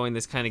not enjoying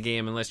this kind of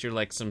game unless you're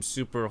like some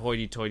super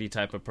hoity-toity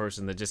type of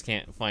person that just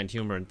can't find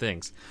humor in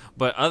things.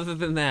 But other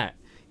than that,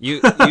 you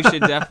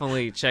should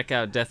definitely check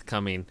out Death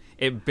Coming.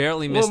 It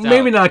barely missed out.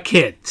 Maybe not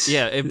kids.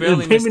 Yeah, it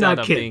barely missed out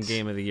on being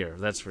Game of the Year,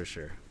 that's for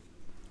sure.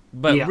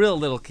 But real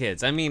little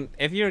kids. I mean,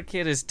 if your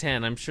kid is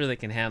 10, I'm sure they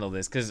can handle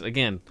this. Because,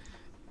 again,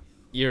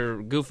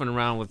 you're goofing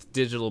around with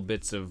digital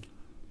bits of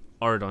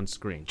art on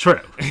screen.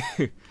 True.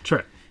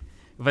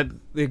 But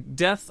the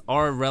deaths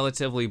are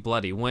relatively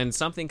bloody. When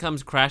something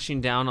comes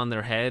crashing down on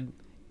their head,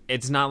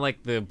 it's not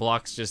like the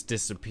blocks just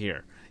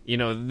disappear.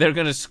 They're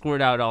going to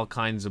squirt out all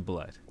kinds of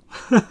blood.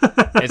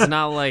 It's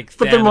not like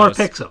but Thanos, they're more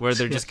pixels, where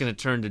they're just going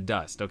to turn to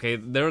dust, okay?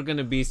 There are going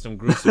to be some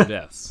gruesome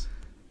deaths.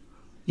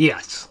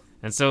 Yes.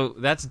 And so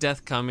that's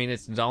Death Coming.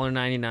 It's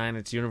 $1.99.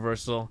 It's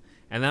Universal.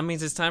 And that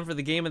means it's time for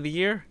the Game of the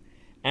Year.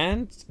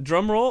 And,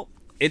 drum roll,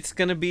 it's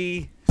going to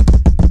be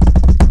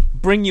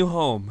Bring You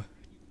Home,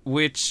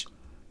 which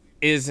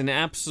is an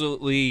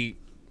absolutely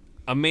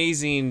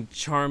amazing,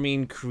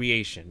 charming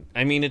creation.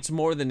 I mean, it's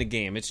more than a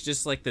game. It's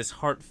just like this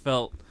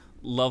heartfelt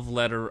love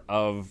letter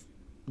of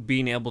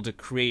being able to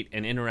create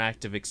an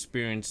interactive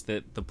experience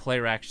that the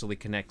player actually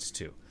connects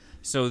to.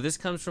 So this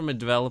comes from a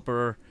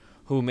developer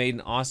who made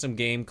an awesome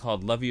game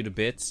called Love You to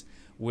Bits,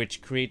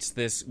 which creates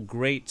this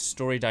great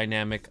story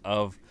dynamic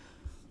of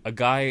a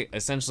guy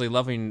essentially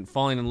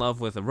falling in love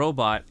with a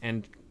robot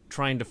and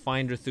trying to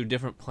find her through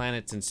different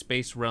planets and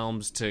space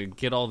realms to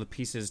get all the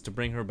pieces to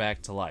bring her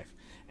back to life.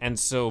 And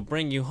so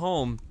Bring You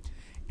Home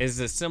is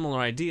a similar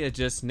idea,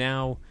 just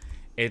now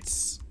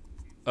it's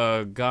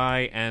a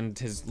guy and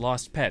his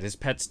lost pet. His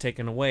pet's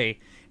taken away,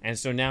 and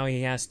so now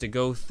he has to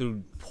go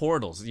through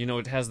portals.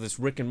 It has this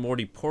Rick and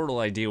Morty portal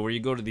idea where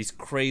you go to these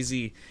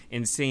crazy,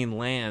 insane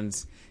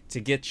lands to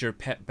get your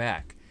pet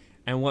back.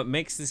 And what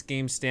makes this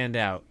game stand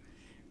out,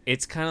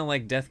 it's kind of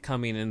like Death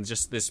Coming and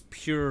just this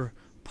pure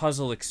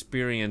puzzle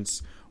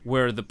experience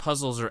where the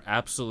puzzles are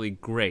absolutely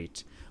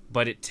great,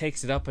 but it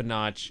takes it up a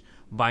notch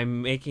by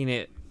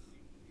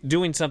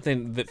doing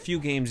something that few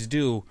games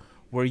do,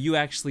 where you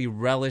actually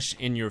relish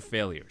in your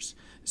failures.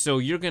 So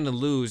you're going to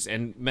lose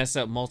and mess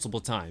up multiple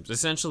times.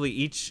 Essentially,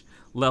 each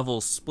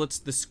level splits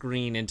the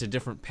screen into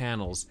different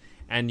panels,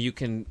 and you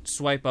can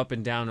swipe up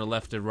and down or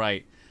left or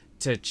right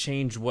to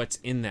change what's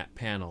in that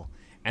panel.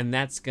 And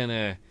that's going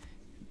to...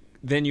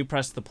 Then you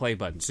press the play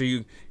button. So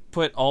you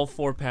put all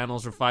 4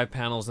 panels or 5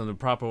 panels in the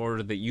proper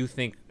order that you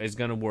think is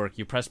going to work.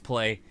 You press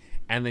play,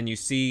 and then you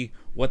see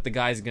what the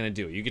guy's going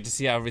to do. You get to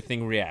see how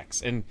everything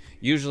reacts. And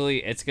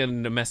usually it's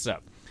going to mess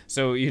up.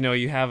 So,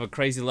 you have a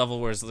crazy level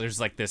where there's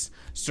like this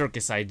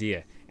circus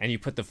idea, and you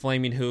put the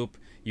flaming hoop,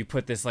 you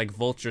put this like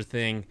vulture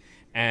thing,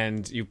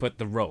 and you put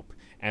the rope.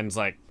 And it's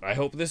like, I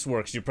hope this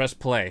works. You press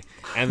play.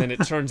 And then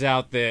it turns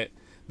out that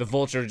the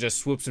vulture just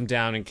swoops him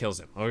down and kills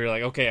him. Or you're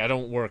like, okay, I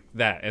don't work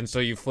that. And so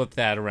you flip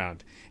that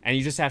around. And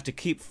you just have to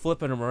keep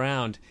flipping him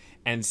around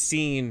and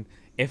seeing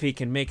if he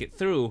can make it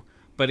through.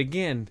 But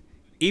again,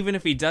 even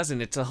if he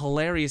doesn't, it's a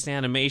hilarious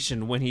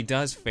animation when he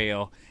does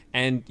fail,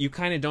 and you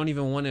kind of don't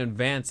even want to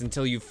advance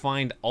until you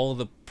find all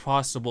the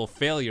possible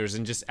failures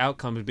and just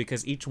outcomes,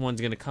 because each one's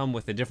going to come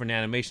with a different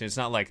animation. It's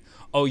not like,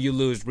 oh, you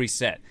lose,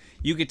 reset.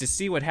 You get to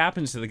see what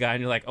happens to the guy,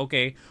 and you're like,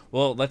 okay,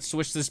 well, let's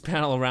switch this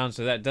panel around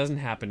so that doesn't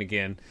happen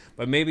again.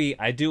 But maybe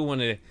I do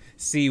want to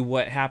see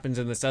what happens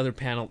in this other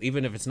panel,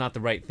 even if it's not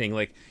the right thing.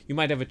 Like, you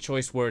might have a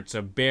choice where it's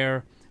a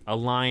bear, a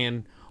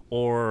lion,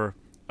 or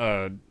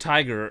a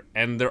tiger,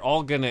 and they're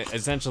all gonna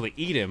essentially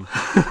eat him,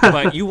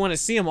 but you want to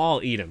see them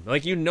all eat him.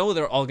 Like, you know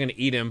they're all gonna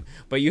eat him,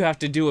 but you have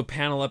to do a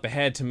panel up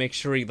ahead to make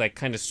sure he like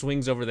kind of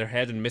swings over their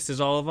head and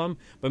misses all of them.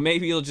 But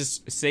maybe you'll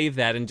just save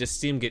that and just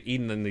see him get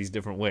eaten in these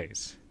different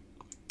ways.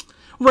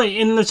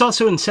 Right, and there's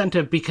also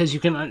incentive because you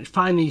can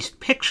find these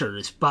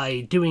pictures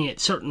by doing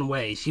it certain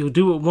ways. You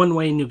do it one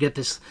way and you get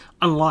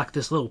unlock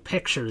this little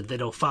picture that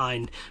it'll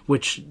find,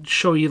 which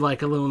show you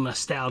like a little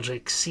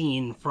nostalgic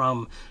scene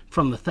from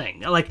the thing.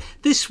 Like,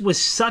 this was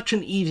such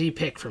an easy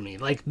pick for me.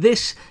 Like,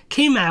 this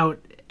came out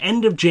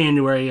end of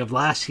January of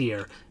last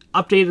year,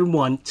 updated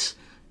once.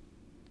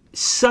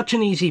 Such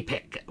an easy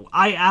pick.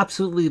 I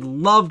absolutely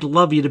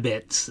love you to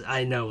bits.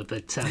 I know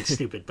that sounds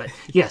stupid, but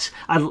yes,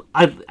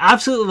 I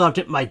absolutely loved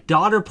it. My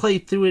daughter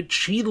played through it.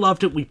 She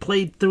loved it. We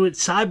played through it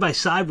side by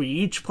side. We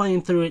each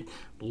playing through it.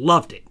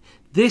 Loved it.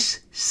 This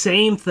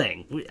same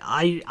thing.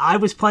 I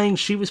was playing.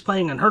 She was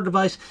playing on her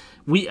device.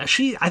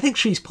 I think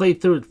she's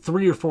played through it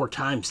 3 or 4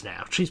 times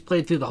now. She's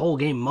played through the whole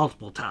game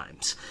multiple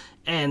times,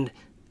 and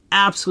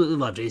absolutely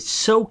loved it. It's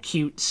so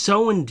cute,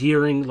 so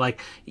endearing.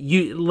 Like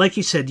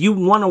you said, you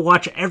want to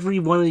watch every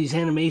one of these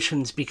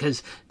animations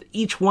because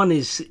each one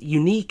is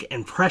unique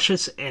and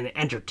precious and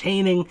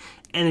entertaining,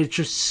 and it's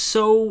just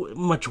so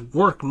much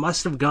work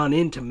must have gone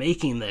into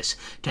making this,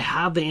 to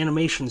have the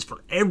animations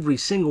for every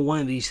single one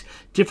of these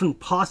different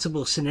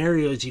possible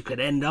scenarios you could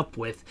end up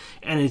with.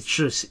 And it's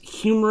just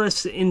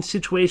humorous in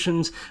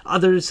situations,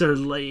 others are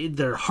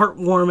they're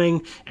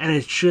heartwarming, and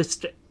it's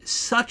just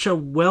such a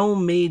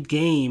well-made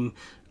game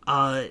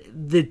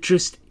that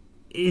just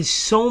is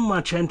so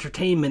much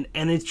entertainment,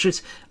 and it's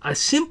just a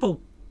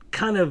simple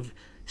kind of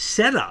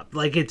setup.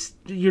 Like,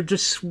 you're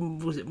just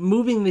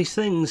moving these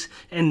things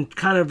and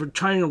kind of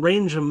trying to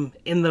arrange them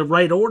in the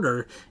right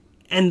order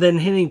and then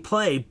hitting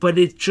play, but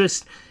it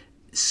just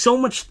so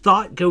much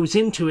thought goes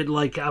into it.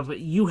 Like,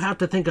 you have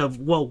to think of,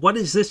 well, what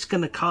is this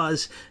going to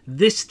cause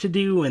this to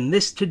do and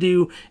this to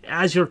do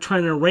as you're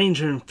trying to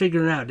arrange it and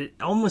figure it out. It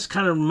almost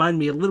kind of reminded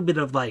me a little bit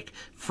of like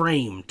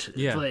Framed,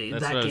 that's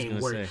that game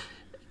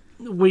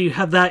where you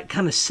have that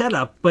kind of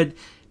setup. But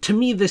to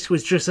me, this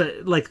was just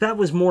that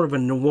was more of a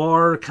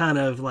noir kind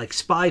of like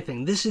spy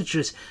thing. This is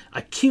just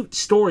a cute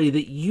story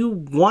that you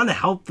want to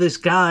help this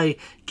guy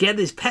get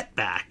his pet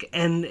back,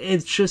 and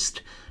it's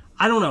just,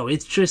 I don't know,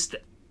 it's just,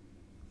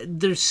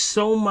 there's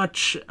so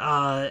much,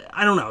 I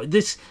don't know,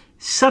 this,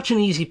 such an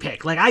easy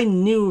pick. Like, I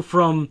knew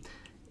from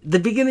the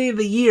beginning of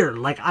the year,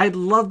 like, I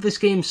loved this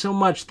game so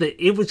much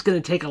that it was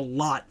going to take a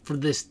lot for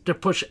this to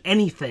push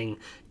anything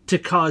to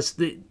cause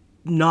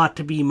not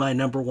to be my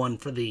number one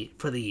for the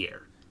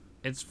year.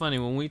 It's funny,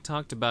 when we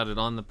talked about it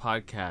on the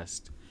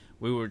podcast,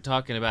 we were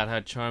talking about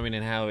how charming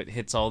and how it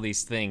hits all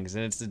these things,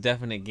 and it's the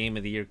definite Game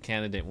of the Year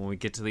candidate when we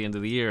get to the end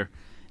of the year,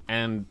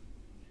 and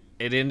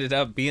it ended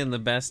up being the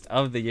best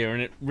of the year,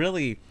 and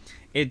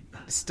it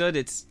stood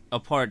its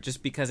apart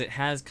just because it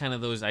has kind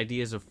of those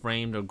ideas of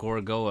Framed or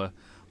Gorogoa,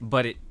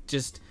 but it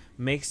just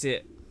makes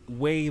it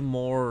way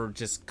more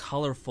just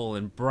colorful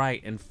and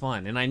bright and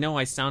fun. And I know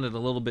I sounded a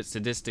little bit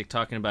sadistic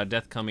talking about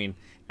Death Coming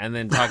and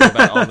then talking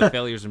about all the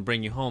failures and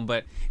Bring You Home,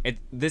 but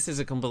this is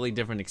a completely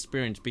different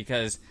experience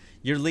because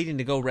you're leading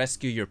to go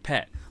rescue your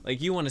pet.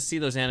 Like, you want to see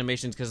those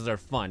animations because they're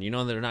fun. You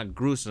know, they're not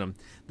gruesome.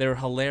 They're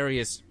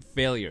hilarious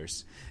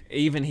failures.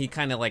 Even he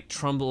kind of like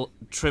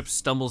trips,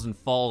 stumbles, and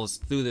falls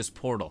through this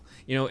portal.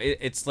 You know,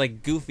 it's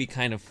like goofy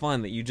kind of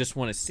fun that you just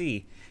want to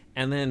see.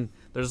 And then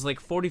there's like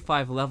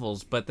 45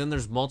 levels, but then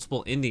there's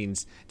multiple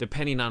endings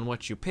depending on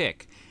what you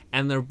pick.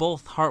 And they're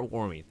both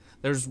heartwarming.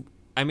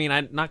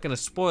 I'm not going to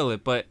spoil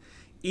it, but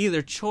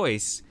either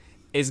choice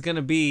is going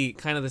to be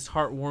kind of this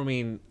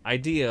heartwarming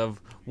idea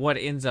of what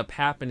ends up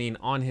happening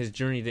on his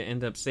journey to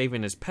end up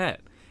saving his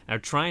pet, or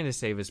trying to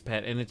save his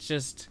pet. And it's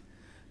just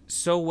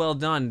so well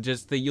done,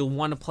 just that you'll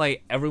want to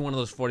play every one of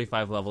those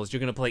 45 levels. You're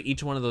going to play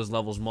each one of those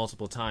levels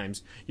multiple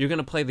times. You're going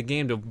to play the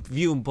game to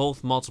view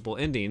both multiple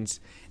endings,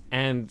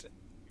 and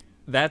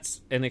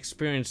that's an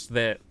experience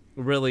that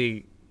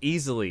really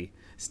easily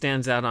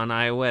stands out on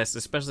iOS,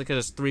 especially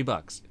because it's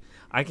 $3.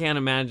 I can't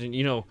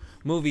imagine,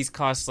 movies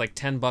cost like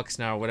 $10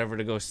 now or whatever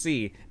to go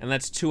see, and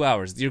that's 2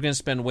 hours. You're going to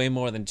spend way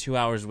more than 2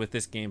 hours with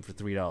this game for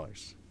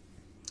 $3.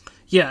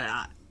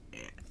 Yeah,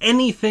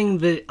 anything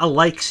that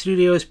Alike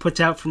Studios puts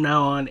out from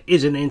now on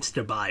is an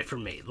insta-buy for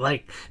me.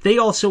 Like, they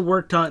also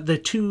worked on, the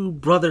two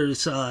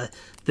brothers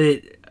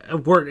that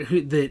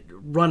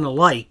run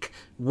Alike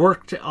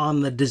worked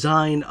on the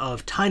design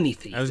of Tiny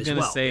Thief as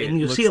well. Say, and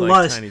you'll see a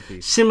lot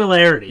of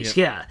similarities.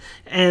 Yeah.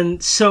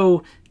 And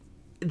so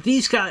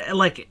these guys,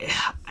 like,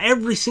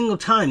 every single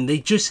time, they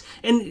just,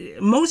 and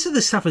most of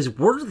the stuff is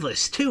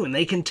wordless, too, and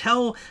they can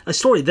tell a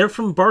story. They're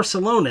from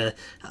Barcelona.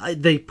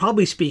 They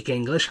probably speak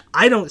English.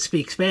 I don't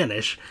speak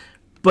Spanish,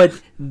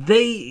 but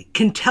they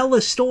can tell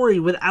a story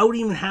without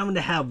even having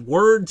to have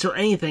words or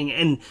anything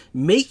and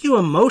make you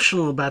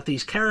emotional about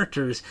these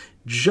characters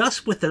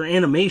just with their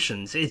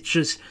animations. It's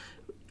just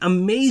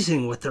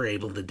amazing what they're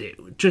able to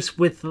do, just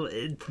with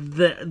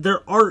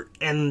their art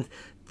and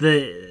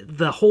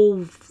the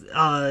whole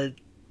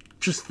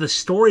just the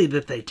story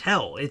that they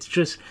tell. It's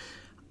just,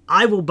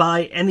 I will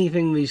buy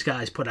anything these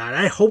guys put out.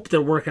 I hope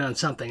they're working on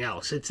something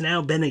else. It's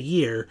now been a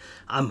year.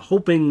 I'm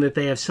hoping that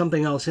they have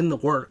something else in the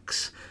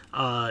works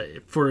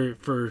for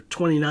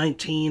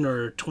 2019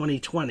 or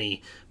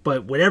 2020.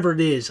 But whatever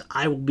it is,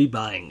 I will be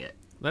buying it.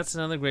 That's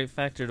another great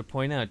factor to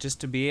point out, just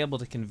to be able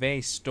to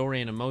convey story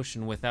and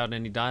emotion without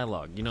any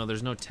dialogue. You know,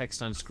 there's no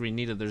text on screen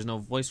needed, there's no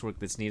voice work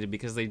that's needed,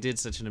 because they did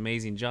such an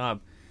amazing job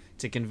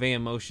to convey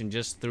emotion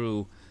just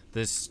through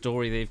this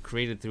story they've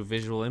created through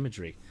visual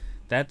imagery.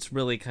 That's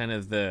really kind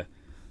of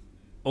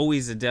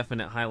always a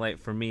definite highlight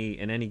for me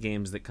in any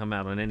games that come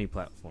out on any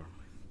platform.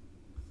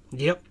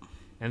 Yep.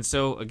 And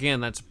so,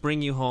 again, that's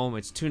Bring You Home.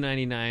 It's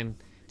 $2.99.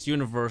 It's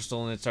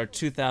Universal, and it's our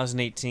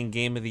 2018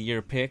 Game of the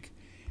Year pick.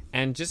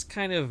 And just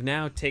kind of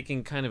now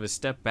taking kind of a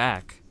step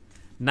back,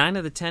 9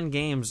 of the 10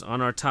 games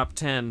on our top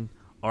 10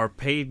 are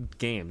paid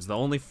games. The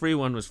only free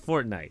one was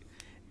Fortnite.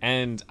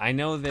 And I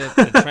know that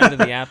the trend of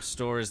the App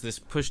Store is this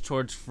push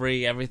towards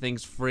free,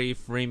 everything's free,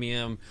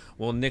 freemium,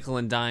 we'll nickel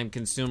and dime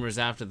consumers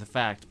after the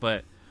fact.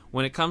 But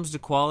when it comes to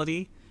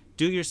quality,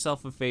 do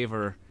yourself a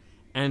favor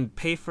and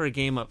pay for a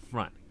game up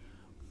front.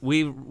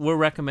 We're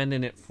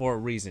recommending it for a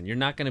reason. You're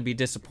not going to be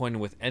disappointed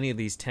with any of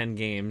these 10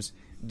 games,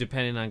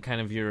 depending on kind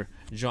of your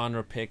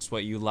genre picks,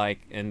 what you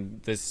like, and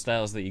the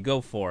styles that you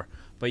go for.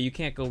 But you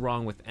can't go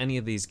wrong with any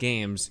of these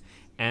games.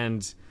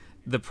 And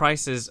the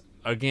prices,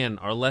 again,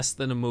 are less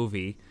than a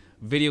movie.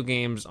 Video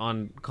games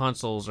on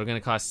consoles are going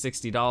to cost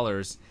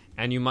 $60,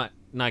 and you might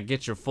not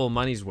get your full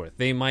money's worth.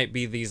 They might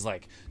be these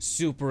like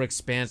super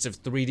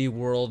expansive 3D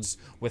worlds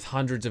with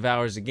hundreds of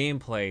hours of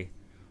gameplay,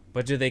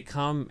 but do they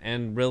come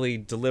and really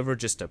deliver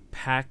just a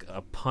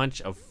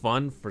punch of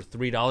fun for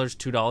 $3,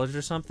 $2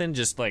 or something?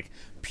 Just like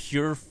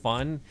pure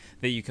fun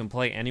that you can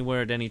play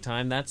anywhere at any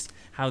time? That's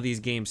how these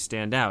games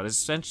stand out,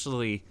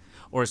 essentially,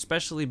 or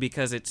especially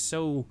because it's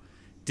so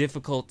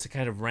difficult to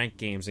kind of rank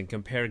games and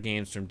compare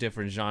games from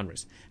different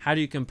genres. How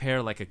do you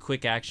compare like a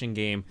quick action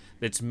game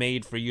that's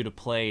made for you to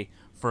play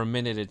for a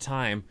minute at a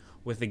time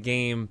with a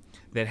game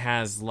that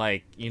has,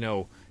 like, you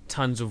know,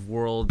 tons of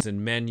worlds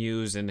and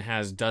menus and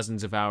has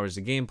dozens of hours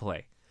of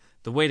gameplay?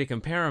 The way to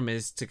compare them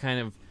is to kind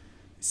of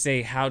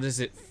say, how does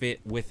it fit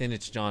within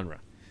its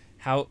genre?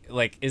 How,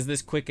 like, is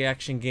this quick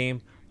action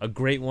game a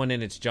great one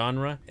in its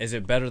genre? Is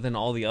it better than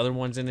all the other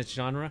ones in its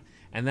genre?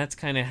 And that's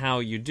kind of how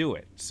you do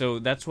it. So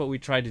that's what we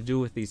try to do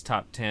with these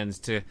top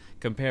 10s, to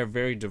compare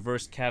very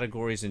diverse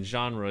categories and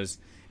genres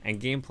and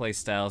gameplay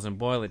styles and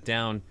boil it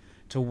down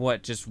to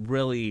what just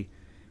really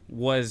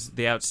was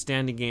the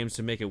outstanding games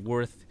to make it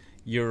worth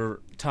your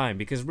time.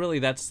 Because really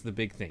that's the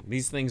big thing.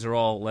 These things are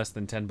all less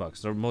than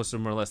 $10, or most of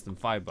them are less than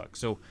 $5.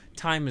 So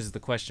time is the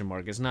question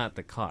mark, it's not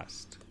the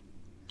cost.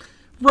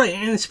 Right,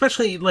 and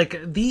especially, like,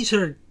 these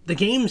are the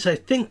games, I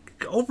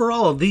think,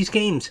 overall, these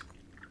games,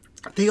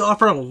 they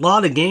offer a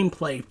lot of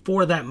gameplay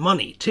for that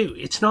money, too.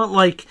 It's not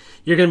like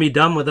you're going to be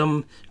done with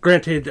them.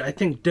 Granted, I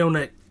think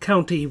Donut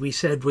County, we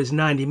said, was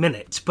 90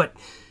 minutes, but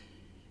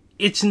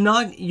it's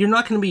not, you're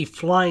not going to be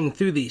flying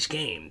through these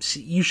games.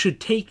 You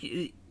should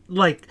take,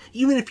 like,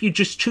 even if you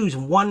just choose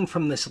one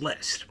from this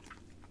list,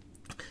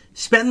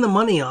 spend the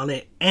money on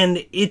it,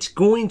 and it's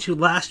going to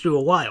last you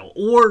a while.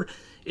 Or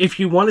if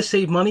you want to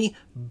save money,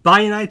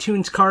 buy an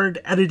iTunes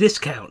card at a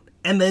discount,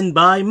 and then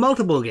buy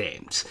multiple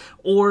games.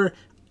 Or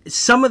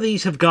some of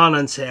these have gone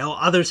on sale,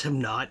 others have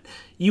not.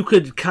 You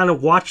could kind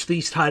of watch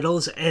these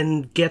titles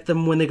and get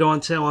them when they go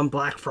on sale on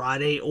Black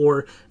Friday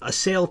or a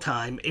sale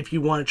time if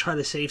you want to try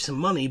to save some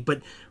money.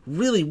 But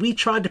really, we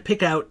tried to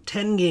pick out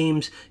 10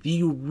 games that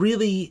you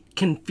really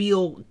can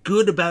feel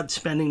good about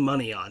spending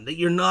money on, that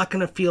you're not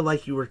going to feel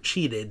like you were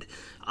cheated.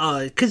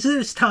 Because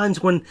there's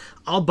times when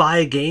I'll buy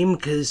a game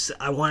because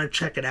I want to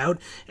check it out,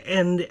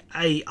 and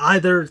I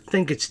either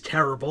think it's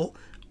terrible,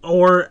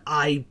 or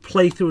I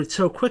play through it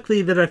so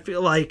quickly that I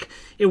feel like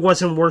it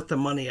wasn't worth the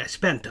money I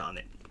spent on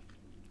it.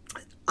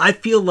 I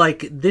feel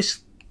like this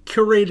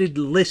curated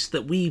list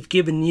that we've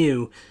given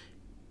you,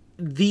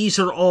 these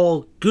are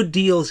all good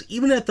deals.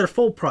 Even at their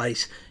full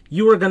price,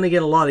 you are going to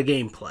get a lot of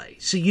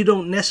gameplay. So you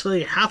don't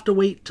necessarily have to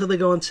wait till they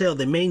go on sale.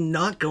 They may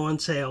not go on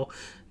sale,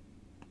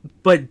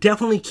 but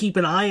definitely keep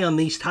an eye on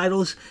these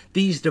titles,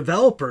 these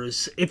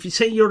developers. If you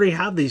say you already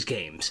have these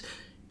games,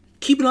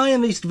 keep an eye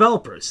on these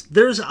developers.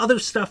 There's other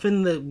stuff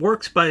in the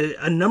works by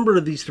a number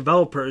of these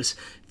developers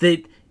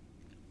that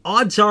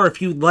odds are,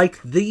 if you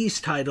like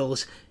these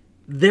titles,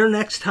 their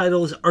next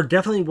titles are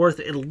definitely worth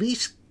at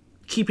least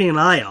keeping an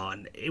eye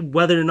on,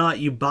 whether or not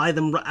you buy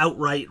them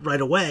outright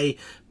right away,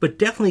 but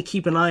definitely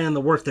keep an eye on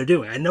the work they're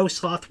doing. I know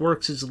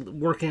Slothworks is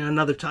working on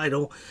another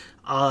title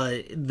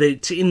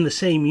that's in the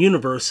same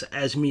universe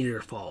as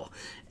Meteorfall,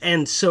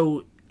 and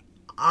so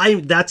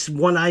that's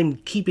one I'm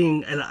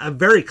keeping a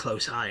very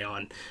close eye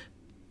on.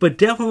 But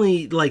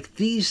definitely, like,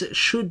 these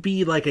should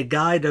be like a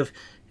guide of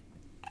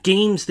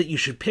games that you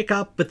should pick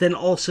up, but then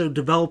also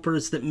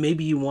developers that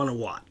maybe you want to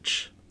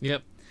watch.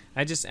 Yep.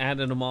 I just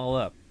added them all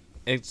up.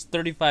 It's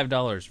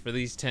 $35 for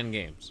these 10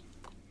 games.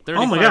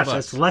 Oh my gosh,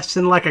 that's less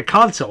than like a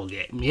console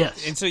game,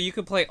 yes. And so you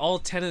could play all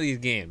 10 of these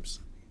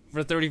games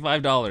for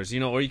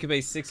 $35, or you could pay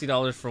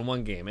 $60 for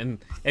one game. And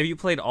if you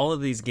played all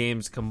of these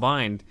games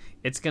combined,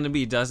 it's going to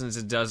be dozens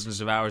and dozens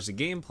of hours of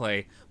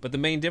gameplay. But the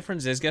main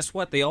difference is, guess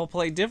what? They all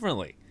play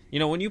differently.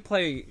 When you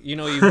play,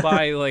 you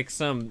buy like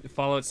some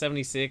Fallout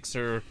 76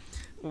 or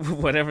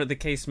whatever the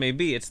case may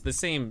be, it's the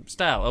same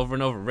style over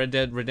and over. Red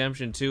Dead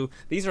Redemption 2,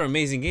 these are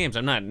amazing games.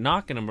 I'm not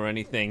knocking them or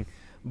anything,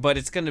 but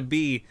it's going to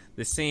be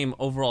the same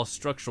overall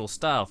structural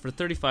style. For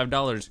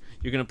 $35,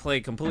 you're going to play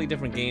completely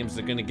different games.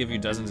 They're going to give you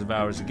dozens of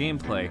hours of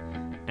gameplay,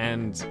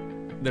 and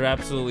they're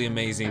absolutely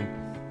amazing.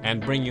 And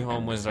Bring You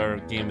Home was our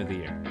game of the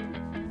year.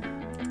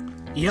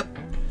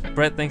 Yep.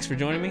 Brett, thanks for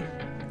joining me.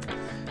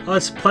 Well,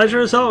 it's a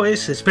pleasure as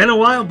always. It's been a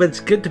while, but it's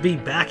good to be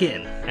back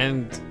in.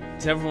 And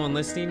to everyone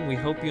listening, we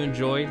hope you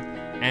enjoyed,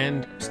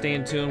 and stay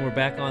in tune. We're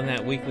back on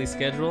that weekly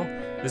schedule.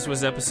 This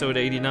was episode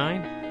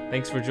 89.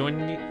 Thanks for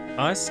joining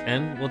us,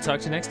 and we'll talk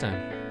to you next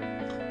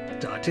time.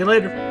 Talk to you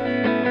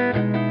later.